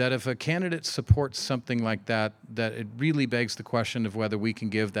that if a candidate supports something like that it really begs the question of whether we can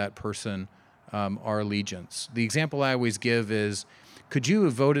give that person our allegiance. The example I always give is, could you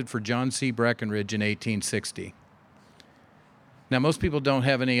have voted for John C. Breckinridge in 1860? Now, most people don't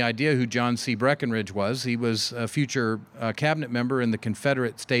have any idea who John C. Breckinridge was. He was a future cabinet member in the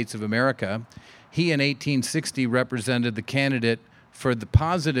Confederate States of America. He, in 1860, represented the candidate for the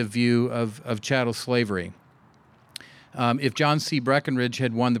positive view of chattel slavery. If John C. Breckinridge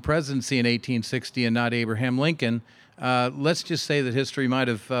had won the presidency in 1860 and not Abraham Lincoln, let's just say that history might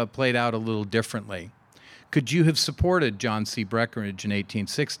have played out a little differently. Could you have supported John C. Breckinridge in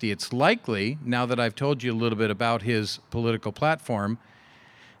 1860? It's likely, now that I've told you a little bit about his political platform,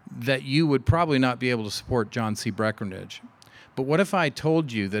 that you would probably not be able to support John C. Breckinridge. But what if I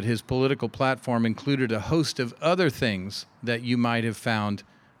told you that his political platform included a host of other things that you might have found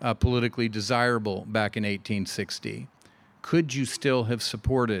politically desirable back in 1860? Could you still have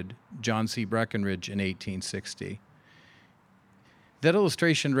supported John C. Breckinridge in 1860? That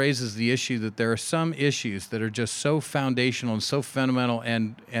illustration raises the issue that there are some issues that are just so foundational and so fundamental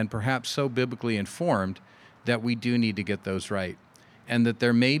and perhaps so biblically informed that we do need to get those right, and that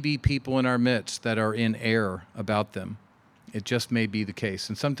there may be people in our midst that are in error about them. It just may be the case.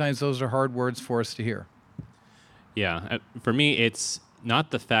 And sometimes those are hard words for us to hear. Yeah, for me, it's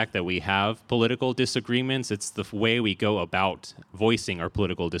not the fact that we have political disagreements, it's the way we go about voicing our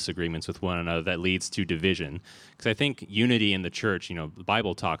political disagreements with one another that leads to division. Because I think unity in the church, the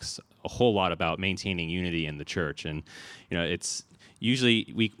Bible talks a whole lot about maintaining unity in the church. And, it's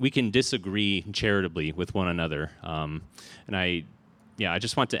usually we can disagree charitably with one another. I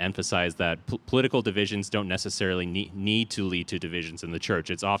just want to emphasize that political divisions don't necessarily need to lead to divisions in the church.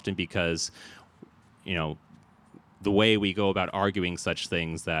 It's often because, the way we go about arguing such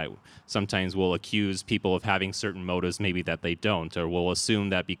things that sometimes we'll accuse people of having certain motives maybe that they don't, or we'll assume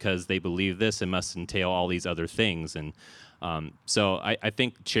that because they believe this, it must entail all these other things. And so I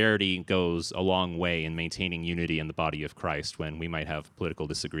think charity goes a long way in maintaining unity in the body of Christ when we might have political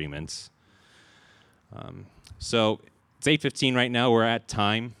disagreements. So it's 8:15 right now. We're at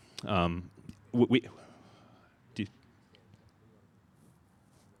time.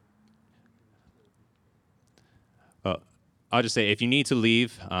 I'll just say, if you need to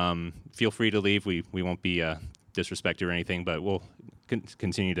leave, feel free to leave. We won't be disrespected or anything, but we'll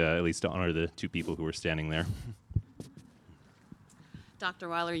continue to at least honor the two people who were standing there. Dr.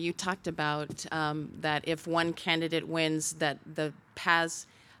 Weiler, you talked about that if one candidate wins, that the paths,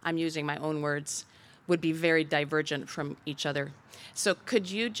 I'm using my own words, would be very divergent from each other. So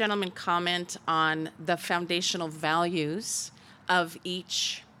could you gentlemen comment on the foundational values of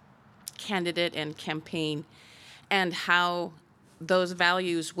each candidate and campaign, and how those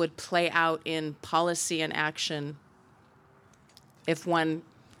values would play out in policy and action if one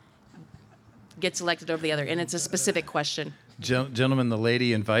gets elected over the other? And it's a specific question. Gentlemen, the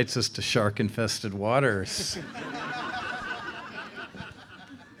lady invites us to shark-infested waters.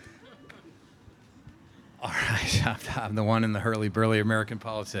 All right, I'm the one in the hurly-burly American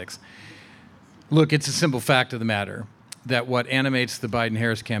politics. Look, it's a simple fact of the matter that what animates the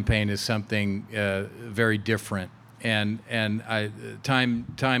Biden-Harris campaign is something very different. And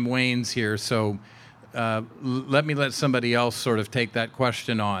time wanes here, so let me let somebody else sort of take that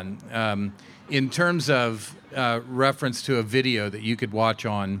question on. In terms of reference to a video that you could watch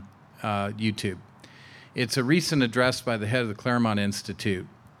on YouTube, it's a recent address by the head of the Claremont Institute,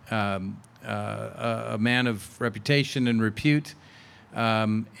 a man of reputation and repute,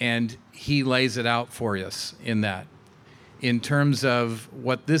 and he lays it out for us in that. In terms of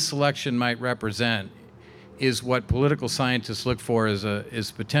what this election might represent, is what political scientists look for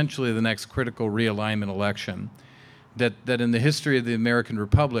is potentially the next critical realignment election. That in the history of the American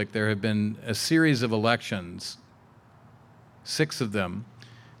Republic, there have been a series of elections, 6 of them,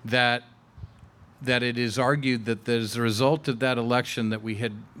 that it is argued that as a result of that election that we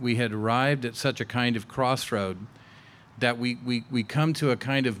had arrived at such a kind of crossroad that we come to a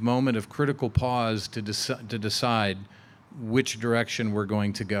kind of moment of critical pause to decide which direction we're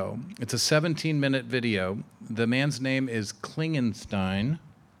going to go. It's a 17-minute video. The man's name is Klingenstein.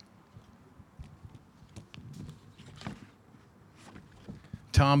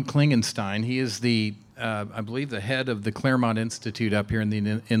 Tom Klingenstein. He is I believe, the head of the Claremont Institute up here in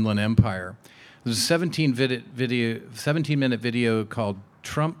the Inland Empire. There's a 17-minute video called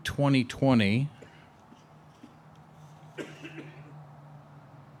Trump 2020.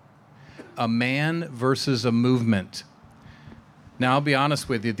 A man versus a movement. Now, I'll be honest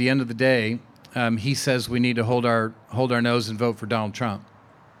with you. At the end of the day, he says we need to hold our nose and vote for Donald Trump.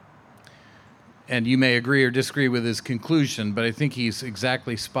 And you may agree or disagree with his conclusion, but I think he's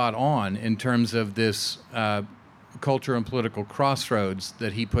exactly spot on in terms of this cultural and political crossroads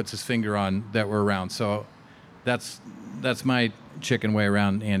that he puts his finger on that we're around. So that's my chicken way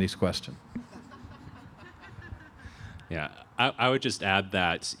around Andy's question. Yeah, I would just add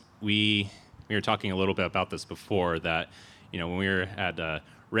that we were talking a little bit about this before, that when we were at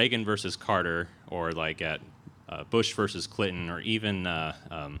Reagan versus Carter, or like at Bush versus Clinton, or even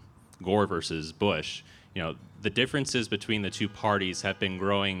Gore versus Bush, the differences between the two parties have been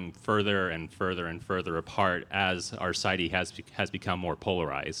growing further and further and further apart as our society has become more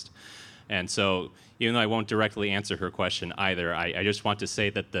polarized. And so, even though I won't directly answer her question either, I just want to say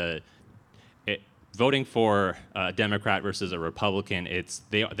that voting for a Democrat versus a Republican,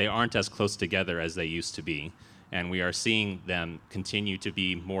 they aren't as close together as they used to be, and we are seeing them continue to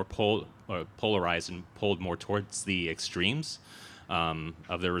be more polarized and pulled more towards the extremes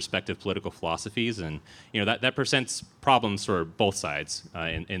of their respective political philosophies, and that presents problems for both sides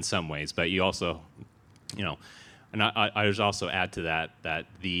in some ways. But you also, and I would also add to that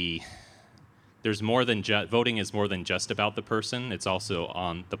there's more than voting is more than just about the person. It's also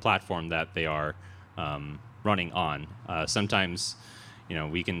on the platform that they are running on. Sometimes,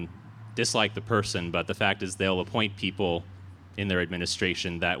 we can dislike the person, but the fact is they'll appoint people in their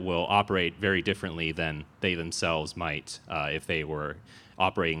administration that will operate very differently than they themselves might if they were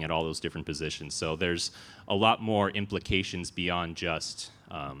operating at all those different positions. So there's a lot more implications beyond just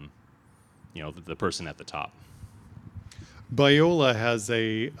the person at the top. Biola has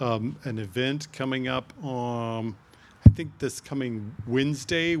an event coming up I think this coming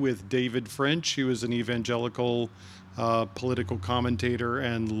Wednesday with David French, who is an evangelical political commentator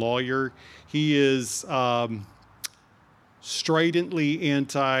and lawyer. He is stridently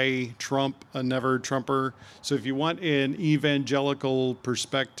anti-Trump, a never Trumper. So if you want an evangelical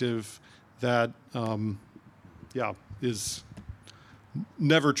perspective that, is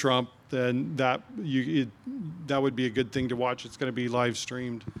never Trump, then that would be a good thing to watch. It's going to be live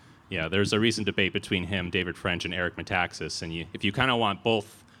streamed. Yeah, there's a recent debate between him, David French, and Eric Metaxas. And if you kind of want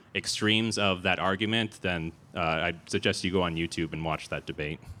both extremes of that argument, then I'd suggest you go on YouTube and watch that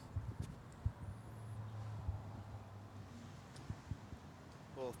debate.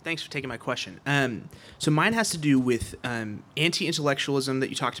 Thanks for taking my question. So mine has to do with anti-intellectualism that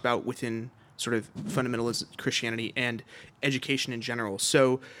you talked about within sort of fundamentalist Christianity and education in general.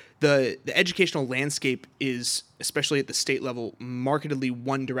 So the educational landscape is, especially at the state level, markedly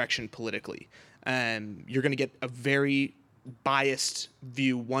one direction politically. You're going to get a very biased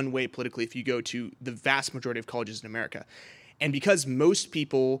view one way politically if you go to the vast majority of colleges in America. And because most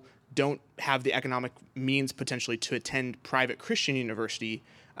people don't have the economic means potentially to attend private Christian university,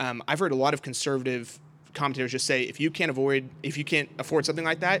 I've heard a lot of conservative commentators just say, if you can't afford something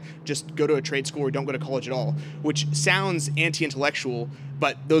like that, just go to a trade school or don't go to college at all, which sounds anti-intellectual,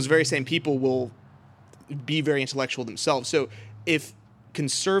 but those very same people will be very intellectual themselves. So if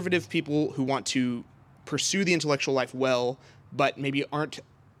conservative people who want to pursue the intellectual life well, but maybe aren't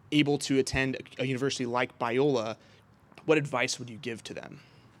able to attend a university like Biola, what advice would you give to them?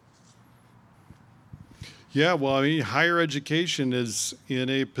 Yeah, well, I mean, higher education is in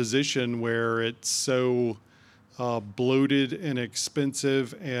a position where it's so bloated and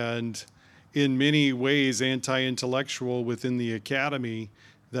expensive and in many ways anti-intellectual within the academy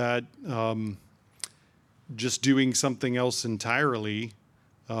that just doing something else entirely,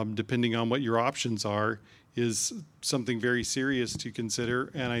 depending on what your options are, is something very serious to consider.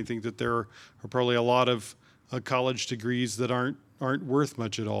 And I think that there are probably a lot of college degrees that aren't worth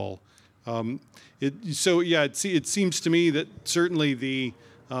much at all. It seems to me that certainly the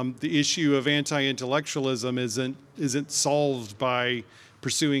issue of anti-intellectualism isn't solved by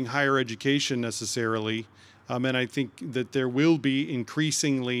pursuing higher education necessarily, and I think that there will be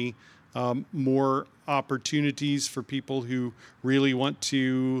increasingly more opportunities for people who really want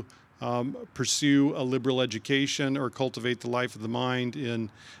to pursue a liberal education or cultivate the life of the mind.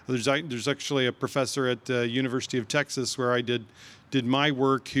 There's actually a professor at the University of Texas where I did my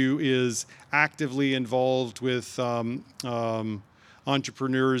work who is actively involved with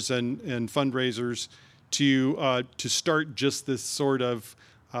entrepreneurs and fundraisers to start just this sort of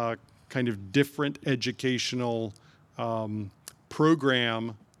kind of different educational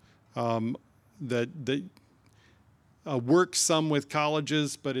program that works some with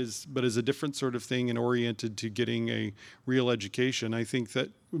colleges, but is a different sort of thing and oriented to getting a real education. I think that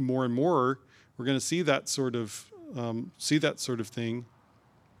more and more we're going to see that sort of thing.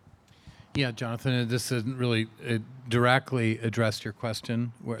 Yeah, Jonathan, this isn't really directly addressed your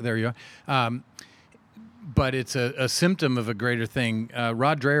question. There you are. But it's a symptom of a greater thing.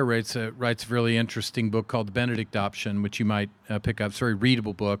 Rod Dreher writes a really interesting book called The Benedict Option, which you might pick up. It's a very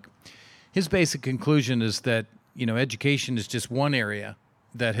readable book. His basic conclusion is that education is just one area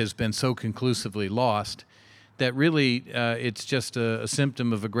that has been so conclusively lost that really it's just a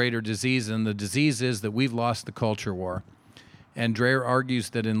symptom of a greater disease, and the disease is that we've lost the culture war. And Dreher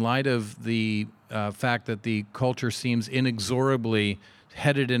argues that in light of the fact that the culture seems inexorably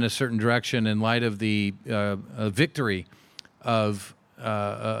headed in a certain direction in light of the victory of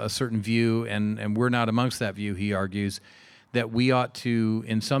a certain view, and we're not amongst that view, he argues, that we ought to,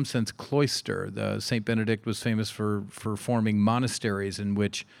 in some sense, cloister. St. Benedict was famous for forming monasteries in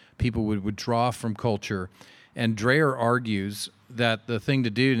which people would withdraw from culture. And Dreher argues that the thing to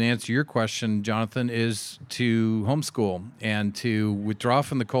do, to answer your question, Jonathan, is to homeschool and to withdraw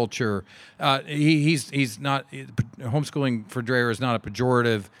from the culture. He's not, homeschooling for Dreher is not a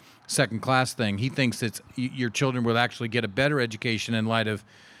pejorative second-class thing. He thinks your children will actually get a better education in light of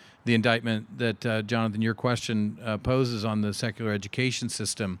the indictment that, Jonathan, your question poses on the secular education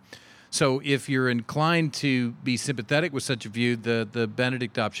system. So if you're inclined to be sympathetic with such a view, the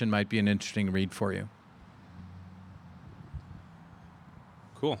Benedict option might be an interesting read for you.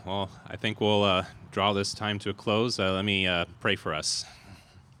 Cool. Well, I think we'll draw this time to a close. Let me pray for us.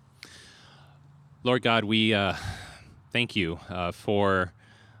 Lord God, we thank you for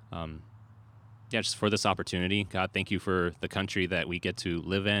just for this opportunity. God, thank you for the country that we get to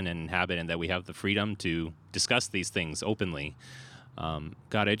live in and inhabit, and that we have the freedom to discuss these things openly.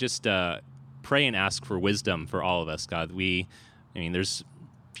 God, I just pray and ask for wisdom for all of us. God, there's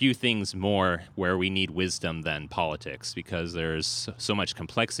few things more where we need wisdom than politics, because there's so much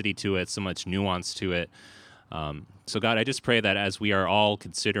complexity to it, so much nuance to it. So God, I just pray that as we are all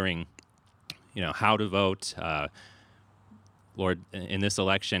considering, how to vote, Lord, in this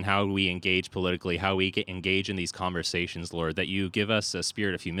election, how we engage politically, how we engage in these conversations, Lord, that you give us a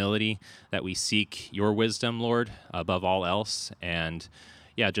spirit of humility, that we seek your wisdom, Lord, above all else, and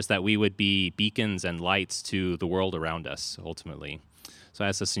just that we would be beacons and lights to the world around us, ultimately. So I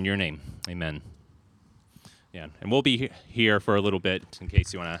ask this in your name. Amen. Yeah, and we'll be here for a little bit in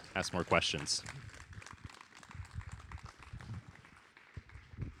case you want to ask more questions.